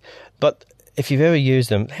 But if you've ever used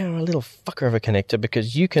them, they're a little fucker of a connector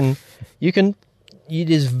because you can. It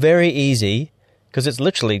is very easy because it's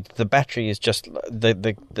literally the battery is just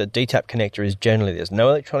the DTAP connector is generally there's no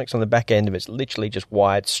electronics on the back end of it. It's literally just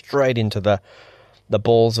wired straight into the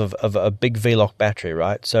balls of a big V-lock battery,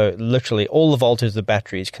 right? So literally all the voltage of the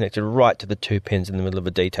battery is connected right to the 2 pins in the middle of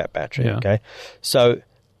a DTAP battery. Yeah. Okay, so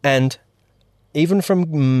and even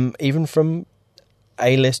from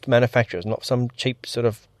A-list manufacturers, not some cheap sort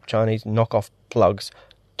of Chinese knockoff plugs,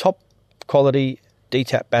 top quality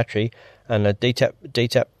DTAP battery and a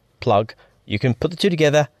DTAP plug, you can put the two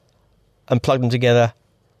together and plug them together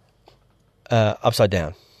upside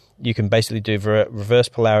down. You can basically do reverse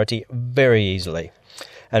polarity very easily.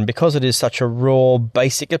 And because it is such a raw,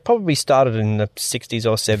 basic, it probably started in the 60s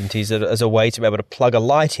or 70s as a way to be able to plug a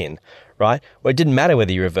light in, right? Well, it didn't matter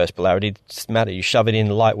whether you reverse polarity, it just mattered. You shove it in,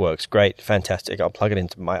 the light works, great, fantastic. I'll plug it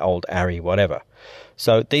into my old ARRI, whatever.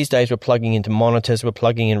 So these days we're plugging into monitors, we're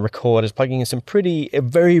plugging in recorders, plugging in some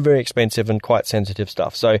very, very expensive and quite sensitive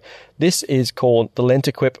stuff. So this is called the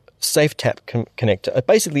Lentequip Safe Tap connector.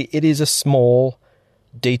 Basically, it is a small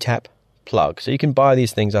DTAP plug. So you can buy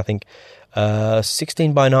these things, I think,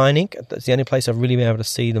 16 by 9 ink. That's the only place I've really been able to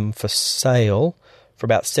see them for sale for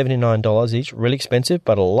about $79 each. Really expensive,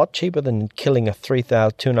 but a lot cheaper than killing a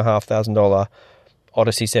 $2,500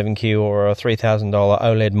 Odyssey 7Q or a $3,000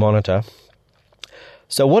 OLED monitor.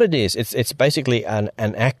 So what it is, it's basically a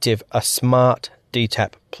smart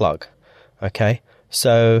DTAP plug. Okay,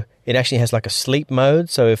 so it actually has like a sleep mode.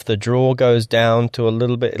 So if the drawer goes down to a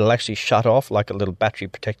little bit, it'll actually shut off like a little battery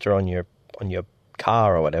protector on your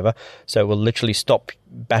car or whatever. So it will literally stop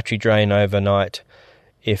battery drain overnight.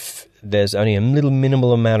 If there's only a little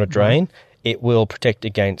minimal amount of drain, it will protect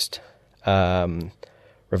against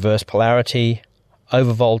reverse polarity,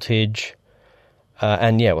 over voltage.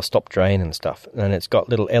 And yeah, we'll stop drain and stuff. And it's got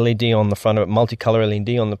little LED on the front of it, multicolor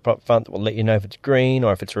LED on the front that will let you know if it's green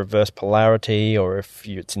or if it's reverse polarity or if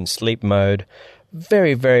it's in sleep mode.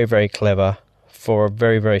 Very, very, very clever for a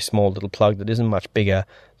very, very small little plug that isn't much bigger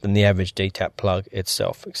than the average DTAP plug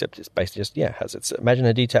itself, except it's basically just, imagine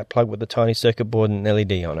a DTAP plug with a tiny circuit board and an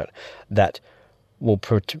LED on it that will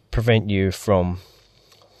prevent you from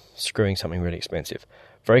screwing something really expensive.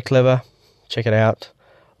 Very clever. Check it out.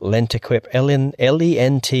 Lentequip,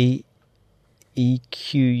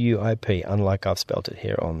 Lentequip, unlike I've spelt it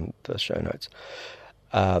here on the show notes.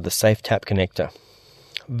 The Safe Tap connector.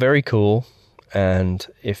 Very cool, and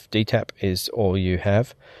if DTAP is all you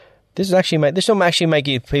have, this will actually make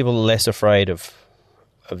you people less afraid of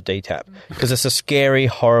DTAP, because it's a scary,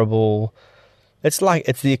 horrible... It's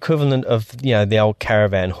the equivalent of, the old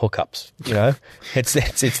caravan hookups,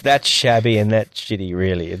 It's that shabby and that shitty,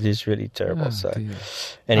 really. It is really terrible. Dear.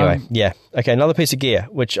 Anyway, yeah. Okay, another piece of gear,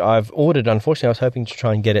 which I've ordered. Unfortunately, I was hoping to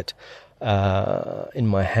try and get it in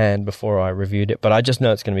my hand before I reviewed it, but I just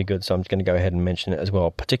know it's going to be good, so I'm just going to go ahead and mention it as well,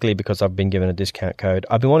 particularly because I've been given a discount code.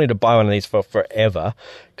 I've been wanting to buy one of these for forever,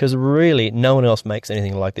 because really no one else makes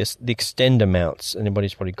anything like this. The extender mounts,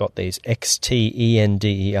 anybody's probably got these,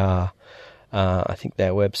 XTENDER. I think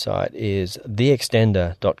their website is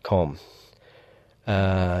theextender.com.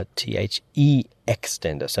 THE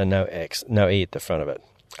extender, so no X, no E at the front of it.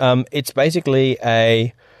 It's basically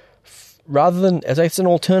it's an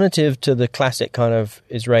alternative to the classic kind of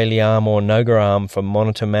Israeli arm or Noga arm for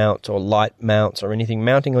monitor mounts or light mounts or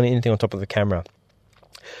mounting on anything on top of the camera.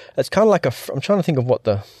 It's kind of like I'm trying to think of what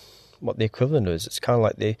the equivalent is. It's kind of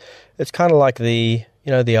like the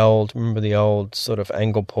remember the old sort of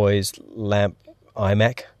angle poised lamp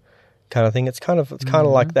iMac kind of thing. It's kind of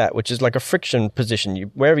like that, which is like a friction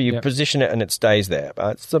position. Wherever you position it and it stays there.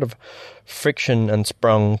 But it's sort of friction and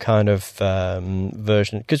sprung kind of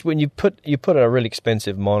version. Because when you put a really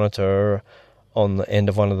expensive monitor on the end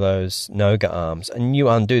of one of those Noga arms, and you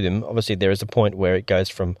undo them. Obviously, there is a point where it goes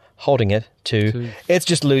from holding it to it's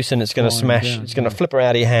just loose and it's going to smash. It's going to flip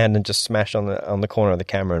out of your hand and just smash on the corner of the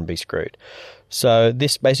camera and be screwed. So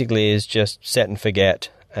this basically is just set and forget,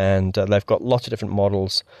 and they've got lots of different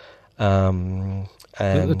models. And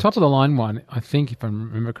the top of the line one, I think, if I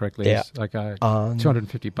remember correctly, is like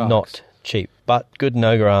 $250. Not cheap, but good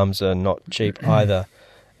Noga arms are not cheap either.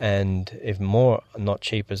 And even more not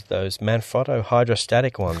cheap is those Manfrotto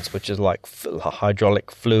hydrostatic ones, which is like hydraulic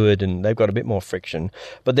fluid, and they've got a bit more friction.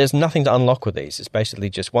 But there's nothing to unlock with these. It's basically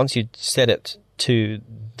just once you set it to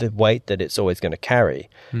the weight that it's always going to carry,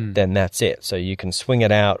 then that's it. So you can swing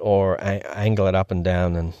it out or angle it up and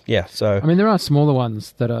down, and so. I mean, there are smaller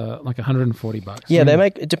ones that are like $140. Yeah,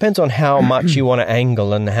 it depends on how much you want to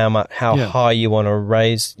angle and how high you want to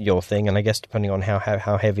raise your thing, and I guess depending on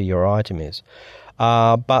how heavy your item is.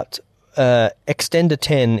 But Extender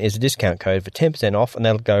 10 is a discount code for 10% off, and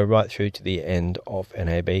that'll go right through to the end of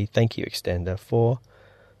NAB. Thank you, Extender, for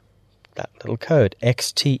that little code,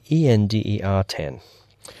 XTENDER 10.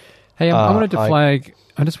 Hey, I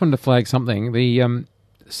just wanted to flag something. The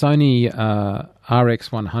Sony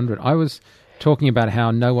RX100, I was talking about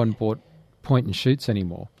how no one bought point and shoots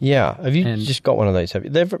anymore. Yeah, have you just got one of these? Have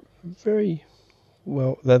you? They're very...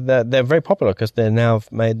 Well, they're very popular because they're now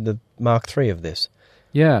made the Mark III of this.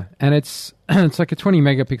 Yeah, and it's like a 20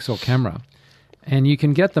 megapixel camera, and you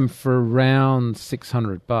can get them for around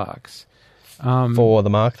 $600. For the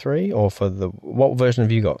Mark III, or for what version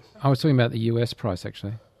have you got? I was talking about the US price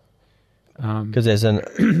actually, because there's an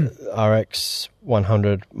RX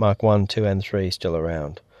 100 Mark 1, 2, and 3 still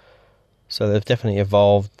around. So they've definitely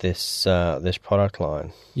evolved this product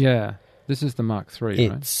line. Yeah, this is the Mark III.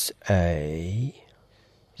 It's right?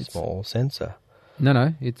 It's a small sensor.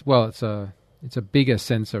 No, it's a bigger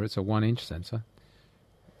sensor. It's a 1-inch sensor.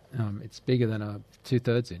 It's bigger than a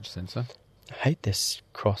 2/3 inch sensor. I hate this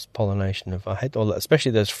cross-pollination I hate all that,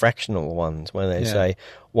 especially those fractional ones where they say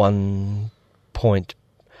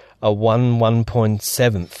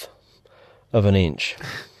 1/7th of an inch.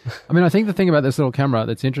 I mean, I think the thing about this little camera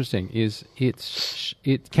that's interesting is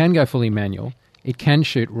it can go fully manual. It can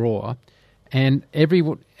shoot RAW. And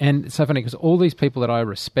it's so funny because all these people that I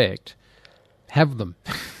respect have them.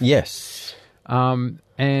 Yes.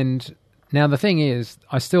 And now the thing is,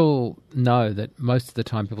 I still know that most of the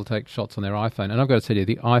time people take shots on their iPhone. And I've got to tell you,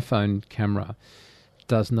 the iPhone camera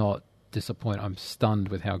does not disappoint. I'm stunned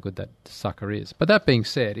with how good that sucker is. But that being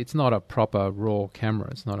said, it's not a proper RAW camera.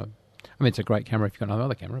 It's not it's a great camera if you've got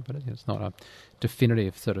another camera, but it's not a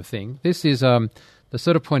definitive sort of thing. This is the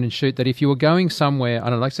sort of point and shoot that if you were going somewhere, I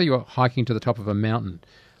don't know, like say you were hiking to the top of a mountain,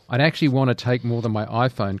 I'd actually want to take more than my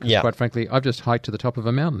iPhone because quite frankly, I've just hiked to the top of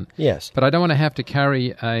a mountain. Yes. But I don't want to have to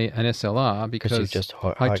carry an SLR because you've just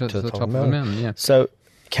hiked to the top of a mountain. Yeah. So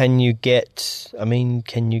can you get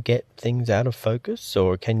things out of focus,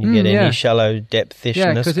 or can you get any shallow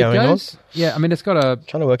depthishness going on? Yeah, I mean, it's got I'm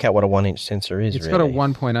trying to work out what a 1-inch sensor is. It's got a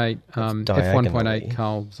 1.8 f1.8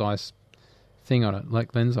 Carl Zeiss thing on it,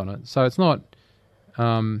 like lens on it. So it's not...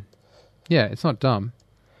 it's not dumb.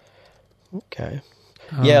 Okay.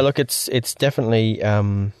 Look, it's definitely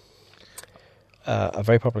a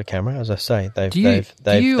very popular camera, as I say. They've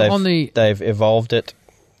evolved it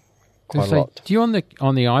quite a lot. Do you on the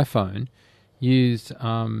iPhone use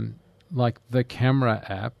like the camera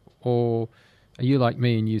app, or are you like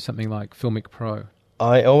me and use something like Filmic Pro?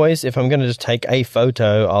 I always, if I'm going to just take a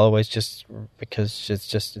photo, I'll always because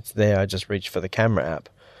it's there, I just reach for the camera app.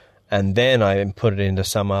 And then I put it into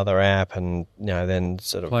some other app and, then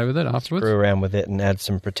sort of play with it afterwards. Screw around with it and add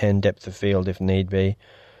some pretend depth of field if need be.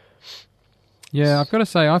 Yeah, I've got to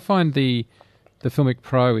say, I find the Filmic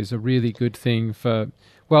Pro is a really good thing for,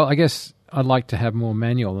 well, I guess I'd like to have more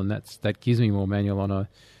manual, and that gives me more manual on an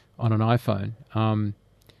iPhone,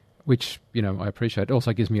 which, I appreciate. It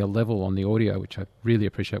also gives me a level on the audio, which I really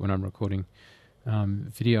appreciate when I'm recording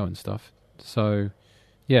video and stuff. So...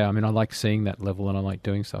 yeah, I mean, I like seeing that level and I like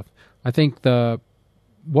doing stuff. I think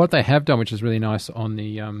what they have done, which is really nice on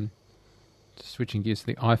the switching gears to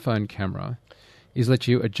the iPhone camera, is let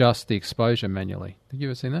you adjust the exposure manually. Have you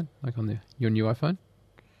ever seen that? Like on your new iPhone?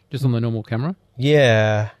 Just on the normal camera?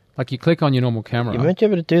 Yeah. Like you click on your normal camera. You're meant to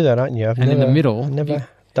be able to do that, aren't you? In the middle... I've never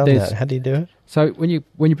done that. How do you do it? So when you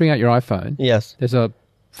bring out your iPhone... Yes. There's a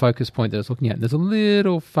focus point that it's looking at. And there's a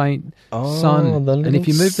little faint sun. And if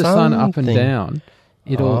you move the sun up and down...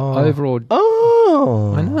 it'll overall...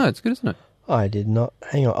 Oh! I know, it's good, isn't it? I did not...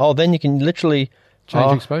 Hang on. Oh, then you can literally...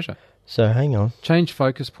 change exposure. So, hang on. Change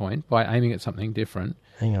focus point by aiming at something different.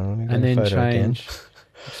 Hang on, let me go and then change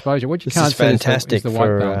exposure. What you can't see is the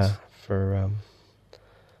white balance.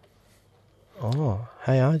 Oh,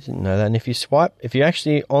 hey, I didn't know that. And if you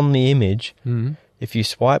actually on the image, if you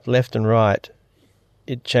swipe left and right,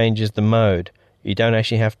 it changes the mode. You don't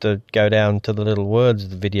actually have to go down to the little words,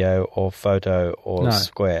 the video or photo or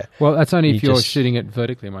square. Well, that's only if you're shooting it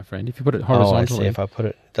vertically, my friend. If you put it horizontally. Oh, I see. If I put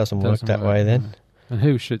it doesn't work that way then. No. And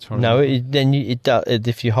who shoots horizontally? No,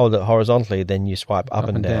 if you hold it horizontally, then you swipe up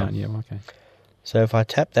and down. Yeah, okay. So if I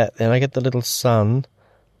tap that, then I get the little sun,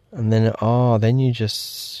 and then then you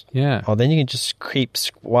just then you can just keep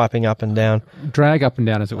swiping up and down, drag up and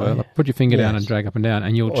down, as it were. Put your finger down and drag up and down,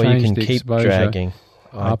 and you'll change the exposure. Or you can keep dragging.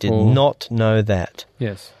 I did not know that.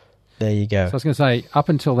 Yes. There you go. So I was going to say, up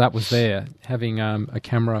until that was there, having a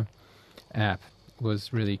camera app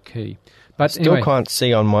was really key. But I still can't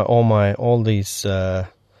see on all these sensor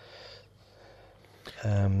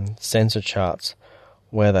charts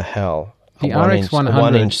where the hell the RX100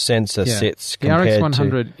 1-inch sensor sits compared the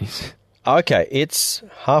RX100 is... Okay, it's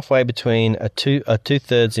halfway between a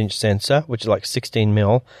 2/3 inch sensor, which is like 16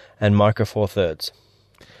 mil, and micro 4/3.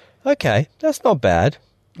 Okay, that's not bad.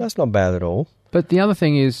 That's not bad at all. But the other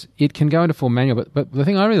thing is, it can go into full manual. But the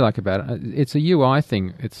thing I really like about it, it's a UI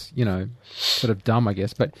thing. It's, sort of dumb, I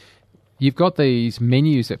guess. But you've got these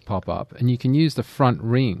menus that pop up, and you can use the front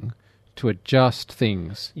ring to adjust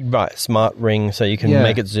things. Right, smart ring, so you can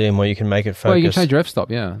make it zoom or you can make it focus. Well, you can change your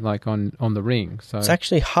f-stop, like on the ring. So it's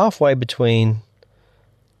actually halfway between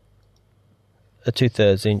a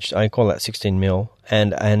 2/3 inch, I call that 16 mil,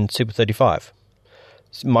 and Super 35.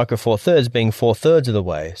 Micro 4/3 being 4/3 of the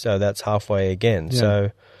way, so that's halfway again. Yeah.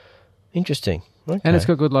 So interesting. Okay. And it's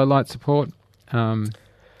got good low light support. I'm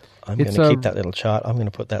going to keep that little chart. I'm going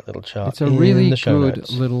to put that little chart. It's a really good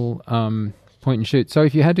little point and shoot. So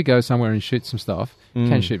if you had to go somewhere and shoot some stuff, you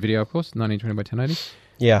can shoot video, of course, 1920 by 1080.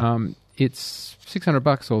 Yeah. It's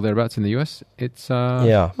 $600 or thereabouts in the US. It's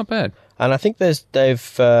not bad. And I think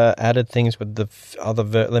they've added things with the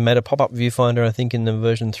they made a pop-up viewfinder, I think, in the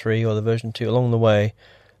version 3 or the version 2. Along the way,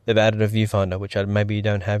 they've added a viewfinder, which maybe you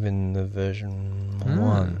don't have in the version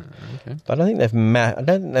 1. Okay. But I think I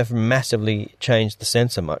don't think they've massively changed the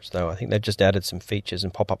sensor much, though. I think they've just added some features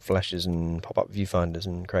and pop-up flashes and pop-up viewfinders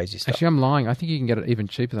and crazy stuff. Actually, I'm lying. I think you can get it even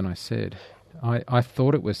cheaper than I said. I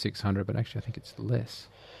thought it was $600, but actually I think it's less.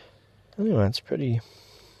 Anyway, it's pretty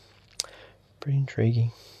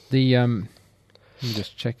intriguing. The let me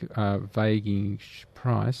just check vague-ish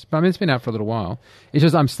price. But I mean, it's been out for a little while. It's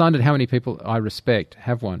just I'm stunned at how many people I respect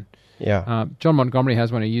have one. Yeah. John Montgomery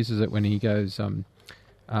has one. He uses it when he goes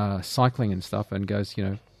cycling and stuff, and goes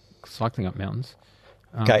cycling up mountains.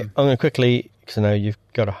 Okay, I'm going to quickly, because I know you've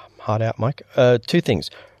got a heart out, Mike. 2 things.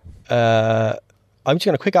 I'm just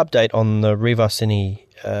going to quick update on the Riva Cine.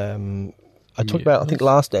 I talked about, I think,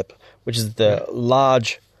 last ep, which is the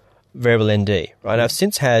large variable ND, right? I've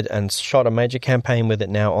since had and shot a major campaign with it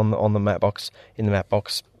now on the map box, in the map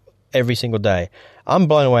box, every single day. I'm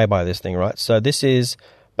blown away by this thing, right? So this is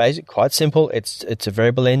basic, quite simple. It's a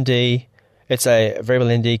variable ND. It's a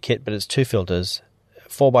variable ND kit, but it's 2 filters.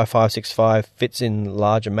 4x565 fits in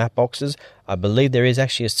larger map boxes. I believe there is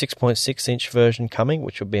actually a 6.6 inch version coming,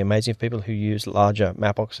 which would be amazing for people who use larger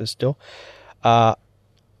map boxes still.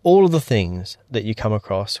 All of the things that you come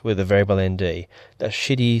across with a variable ND, the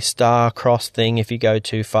shitty star-cross thing if you go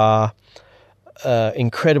too far,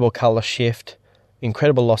 incredible color shift,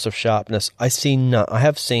 incredible loss of sharpness. I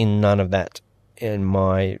have seen none of that in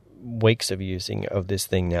my weeks of using of this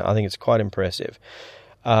thing now. I think it's quite impressive.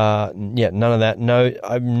 None of that.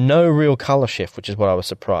 No real color shift, which is what I was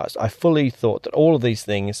surprised. I fully thought that all of these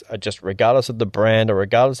things are just, regardless of the brand or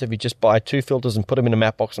regardless if you just buy 2 filters and put them in a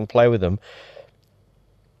map box and play with them,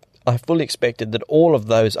 I fully expected that all of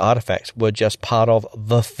those artifacts were just part of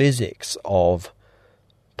the physics of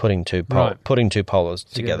putting two polars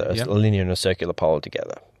together, a linear and a circular polar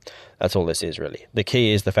together. That's all this is, really. The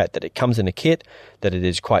key is the fact that it comes in a kit, that it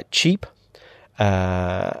is quite cheap,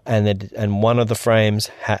 and one of the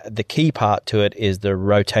frames, the key part to it is the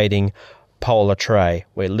rotating polar tray,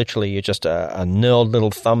 where literally you're just a knurled little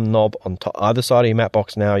thumb knob on either side of your map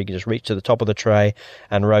box. Now you can just reach to the top of the tray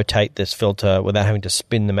and rotate this filter without having to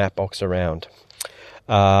spin the map box around.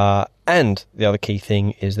 And the other key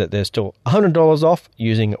thing is that there's still $100 off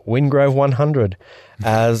using Wingrove 100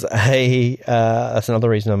 as that's another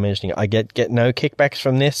reason I'm mentioning it. I get no kickbacks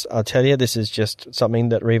from this. I'll tell you, this is just something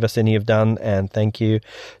that Riva Cine have done, and thank you.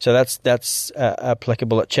 So that's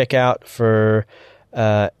applicable at checkout for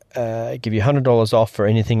give you $100 off for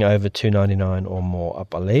anything over $299 or more, I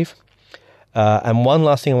believe. And one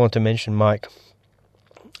last thing I want to mention, Mike.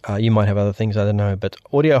 You might have other things, I don't know, but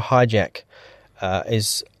Audio Hijack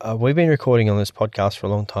is we've been recording on this podcast for a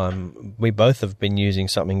long time. We both have been using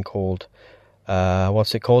something called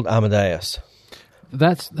what's it called? Amadeus.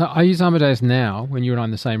 I use Amadeus now when you and I are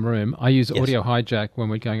in the same room. I use Yes. Audio Hijack when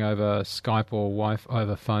we're going over Skype or Wi-Fi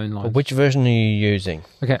over phone lines. But which version are you using?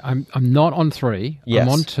 Okay, I'm not on 3. Yes. I'm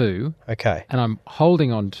on 2, Okay. and I'm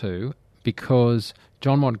holding on 2 because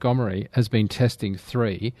John Montgomery has been testing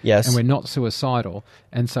 3. Yes. And we're not suicidal,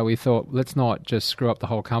 and so we thought, let's not just screw up the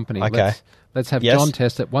whole company. Okay. Let's have Yes. John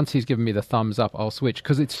test it. Once he's given me the thumbs up, I'll switch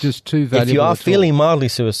because it's just too valuable. If you are a tool. feeling mildly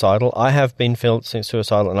suicidal, I have been feeling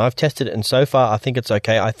suicidal, and I've tested it, and so far I think it's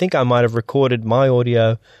okay. I think I might have recorded my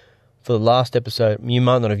audio for the last episode. You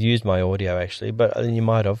might not have used my audio, actually, but you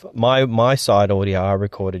might have. My side audio, I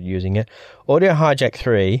recorded using it. Audio Hijack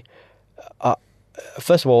 3,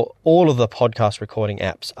 first of all of the podcast recording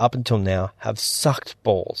apps up until now have sucked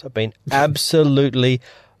balls, have been absolutely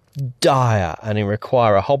dire, and it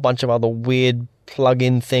require a whole bunch of other weird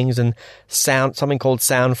plug-in things and something called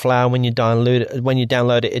Soundflower. When you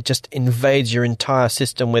download it, it just invades your entire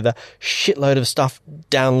system with a shitload of stuff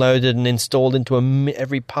downloaded and installed into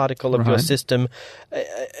every particle of your system,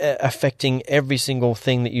 affecting every single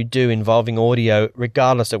thing that you do involving audio,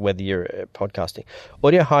 regardless of whether you're podcasting.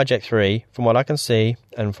 Audio Hijack 3, from what I can see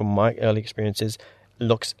and from my early experiences,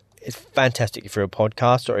 it's fantastic if you're a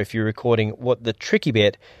podcast or if you're recording. What the tricky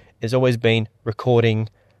bit has always been recording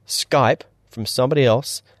Skype from somebody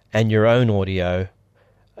else and your own audio.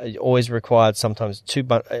 It always required sometimes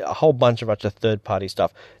a whole bunch of other third-party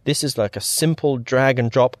stuff. This is like a simple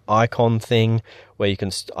drag-and-drop icon thing where you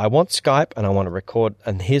can. I want Skype and I want to record,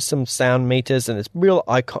 and here's some sound meters, and it's real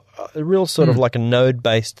sort of like a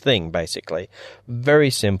node-based thing, basically.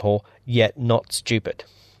 Very simple, yet not stupid.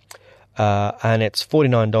 And it's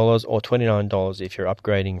 $49 or $29 if you're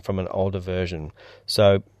upgrading from an older version.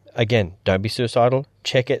 So again, don't be suicidal.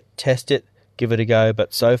 Check it, test it, give it a go.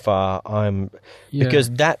 But so far,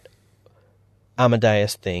 because that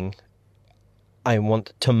Amadeus thing, I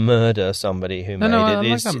want to murder somebody who made it. I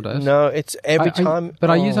like Amadeus. No, it's every time. But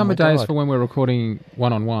I use Amadeus for when we're recording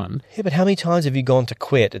one-on-one. Yeah, but how many times have you gone to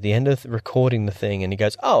quit at the end of recording the thing and he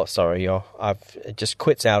goes, "Oh, sorry, it just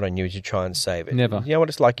quits out on you as you try and save it." Never. You know what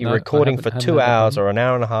it's like? You're recording for 2 hours or an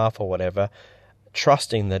hour and a half or whatever,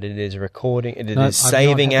 trusting that it is recording, it is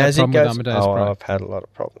saving as it goes. I've had a lot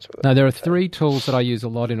of problems with it. Now, there are 3 tools that I use a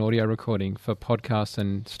lot in audio recording for podcasts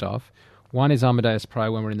and stuff. One is Amadeus Pro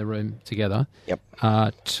when we're in the room together.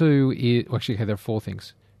 Yep. 2 is... Well, actually, there are 4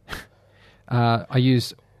 things. I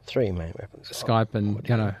use 3 main weapons. Skype and,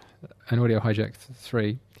 an Audio Hijack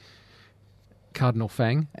 3, Cardinal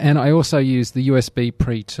Fang. And I also use the USB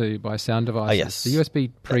Pre 2 by Sound Devices. Yes. The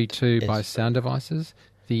USB Pre 2 by Sound Devices,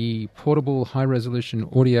 the portable high-resolution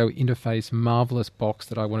audio interface marvelous box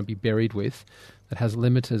that I want to be buried with that has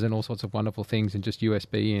limiters and all sorts of wonderful things and just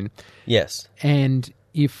USB in. Yes. And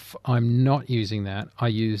if I'm not using that, I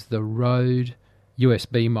use the Rode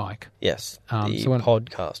USB mic. Yes, the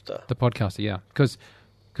podcaster. The podcaster, yeah. Because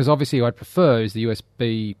obviously what I prefer is the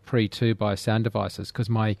USB Pre 2 by Sound Devices because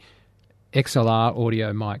my XLR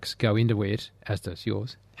audio mics go into it, as does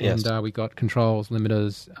yours. Yes. And we got controls,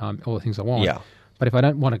 limiters, all the things I want. Yeah. But if I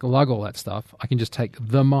don't want to lug all that stuff, I can just take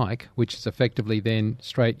the mic, which is effectively then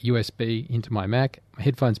straight USB into my Mac. My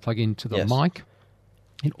headphones plug into the mic.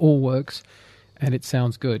 It all works. And it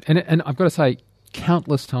sounds good. And I've got to say,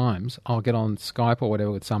 countless times I'll get on Skype or whatever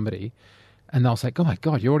with somebody and they'll say, "Oh my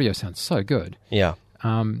God, your audio sounds so good." Yeah.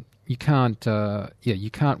 You can't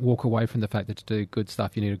walk away from the fact that to do good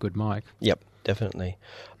stuff, you need a good mic. Yep, definitely.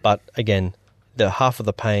 But again, the half of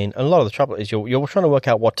the pain, and a lot of the trouble is you're trying to work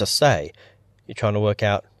out what to say. You're trying to work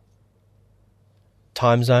out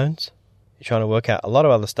time zones. You're trying to work out a lot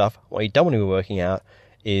of other stuff. What you don't want to be working out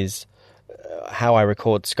is how I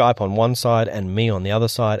record Skype on one side and me on the other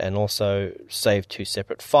side, and also save 2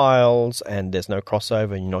 separate files, and there's no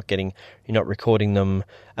crossover, and you're not recording them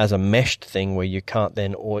as a meshed thing where you can't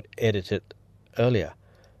then edit it earlier.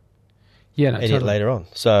 Yeah, no, edit totally. later on.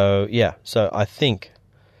 So I think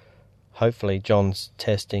hopefully John's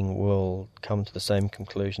testing will come to the same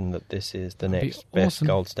conclusion that this is the next best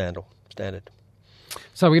gold standard.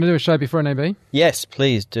 So we're going to do a show before NAB? Yes,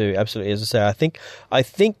 please do. Absolutely. As I say, I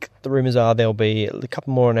think the rumours are there'll be a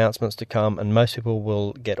couple more announcements to come, and most people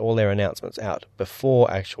will get all their announcements out before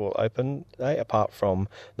actual open day, apart from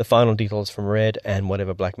the final details from Red and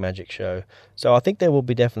whatever Black Magic show. So I think there will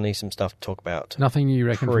be definitely some stuff to talk about. Nothing you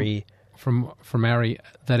reckon from ARRI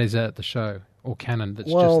that is at the show? Or Canon, that's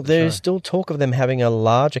well, just the there's show. still talk of them having a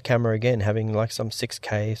larger camera again, having like some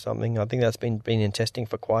 6K something. I think that's been in testing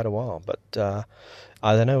for quite a while, but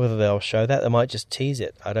I don't know whether they'll show that. They might just tease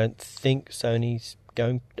it. I don't think Sony's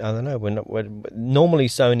going. I don't know. Normally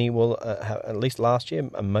Sony will have, at least last year,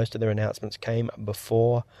 most of their announcements came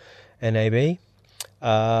before NAB.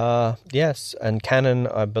 Yes, and Canon,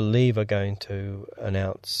 I believe, are going to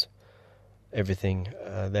announce everything,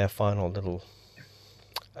 their final little,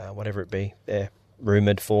 whatever it be, their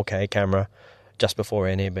rumoured 4K camera just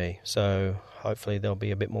before NAB. So hopefully there'll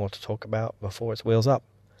be a bit more to talk about before it's wheels up.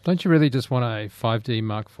 Don't you really just want a 5D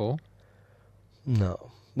Mark IV?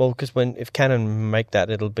 No. Well, because if Canon make that,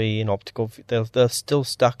 it'll be an optical. They're still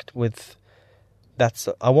stuck with.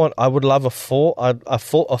 I would love a full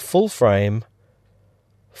frame,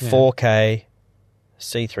 4K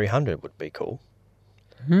C300 would be cool.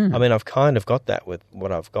 I mean, I've kind of got that with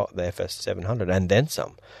what I've got, the FS700, and then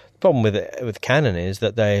some. The problem with Canon is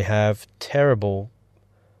that they have terrible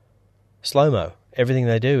slow-mo. Everything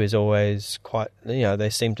they do is always quite, they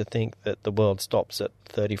seem to think that the world stops at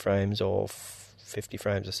 30 frames or 50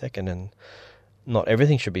 frames a second, and not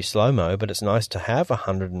everything should be slow-mo, but it's nice to have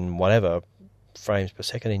 100 and whatever frames per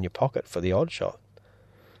second in your pocket for the odd shot.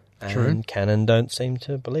 True. And Canon don't seem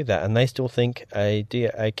to believe that, and they still think a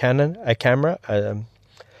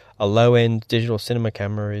low-end digital cinema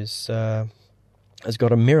camera has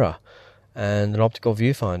got a mirror and an optical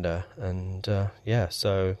viewfinder, and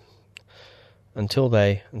so until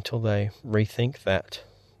they rethink that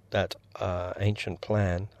ancient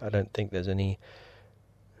plan, I don't think there's any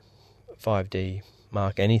 5D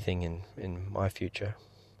Mark anything in my future.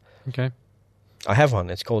 Okay. I have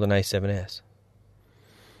one. It's called an A7S.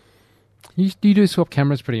 You do swap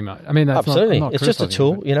cameras pretty much. I mean, that's absolutely. Not it's just a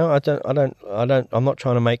tool. But I'm not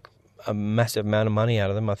trying to make a massive amount of money out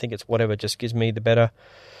of them. I think it's whatever just gives me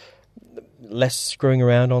less screwing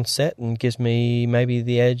around on set, and gives me maybe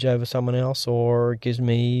the edge over someone else, or gives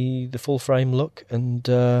me the full frame look. And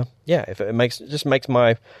if it makes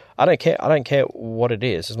my, I don't care what it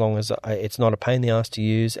is, as long as it's not a pain in the ass to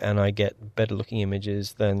use, and I get better looking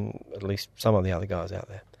images than at least some of the other guys out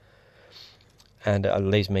there. And it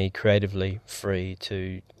leaves me creatively free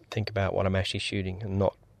to think about what I'm actually shooting and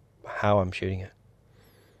not how I'm shooting it.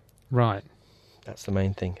 Right. That's the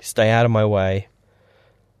main thing. Stay out of my way.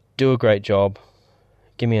 Do a great job.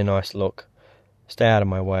 Give me a nice look. Stay out of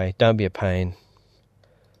my way. Don't be a pain.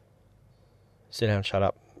 Sit down, shut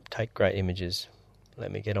up. Take great images.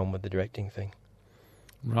 Let me get on with the directing thing.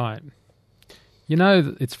 Right.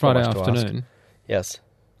 It's Friday afternoon. Yes.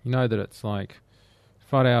 You know that it's like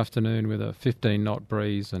Friday afternoon with a 15-knot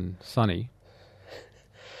breeze and sunny.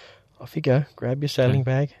 Off you go. Grab your sailing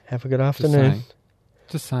bag. Have a good afternoon.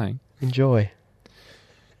 Just saying. Enjoy.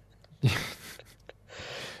 Do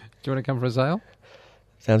you want to come for a sail?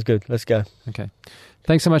 Sounds good. Let's go. Okay.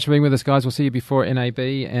 Thanks so much for being with us, guys. We'll see you before NAB.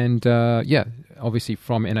 And, obviously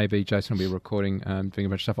from NAB, Jason will be recording, doing a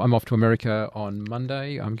bunch of stuff. I'm off to America on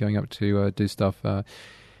Monday. I'm going up to do stuff,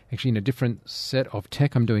 actually in a different set of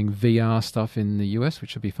tech. I'm doing VR stuff in the US,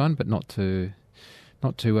 which should be fun, but not to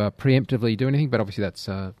preemptively do anything. But obviously that's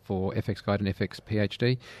for FX Guide and FX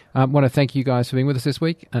PhD. I want to thank you guys for being with us this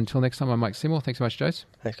week. Until next time, I'm Mike Seymour. Thanks so much, Jose.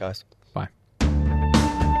 Thanks, guys. Bye.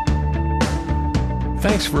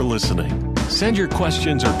 Thanks for listening. Send your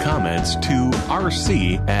questions or comments to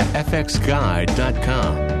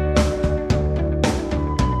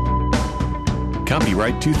rc@fxguide.com.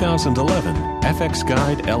 Copyright 2011, FX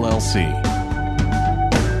Guide, LLC.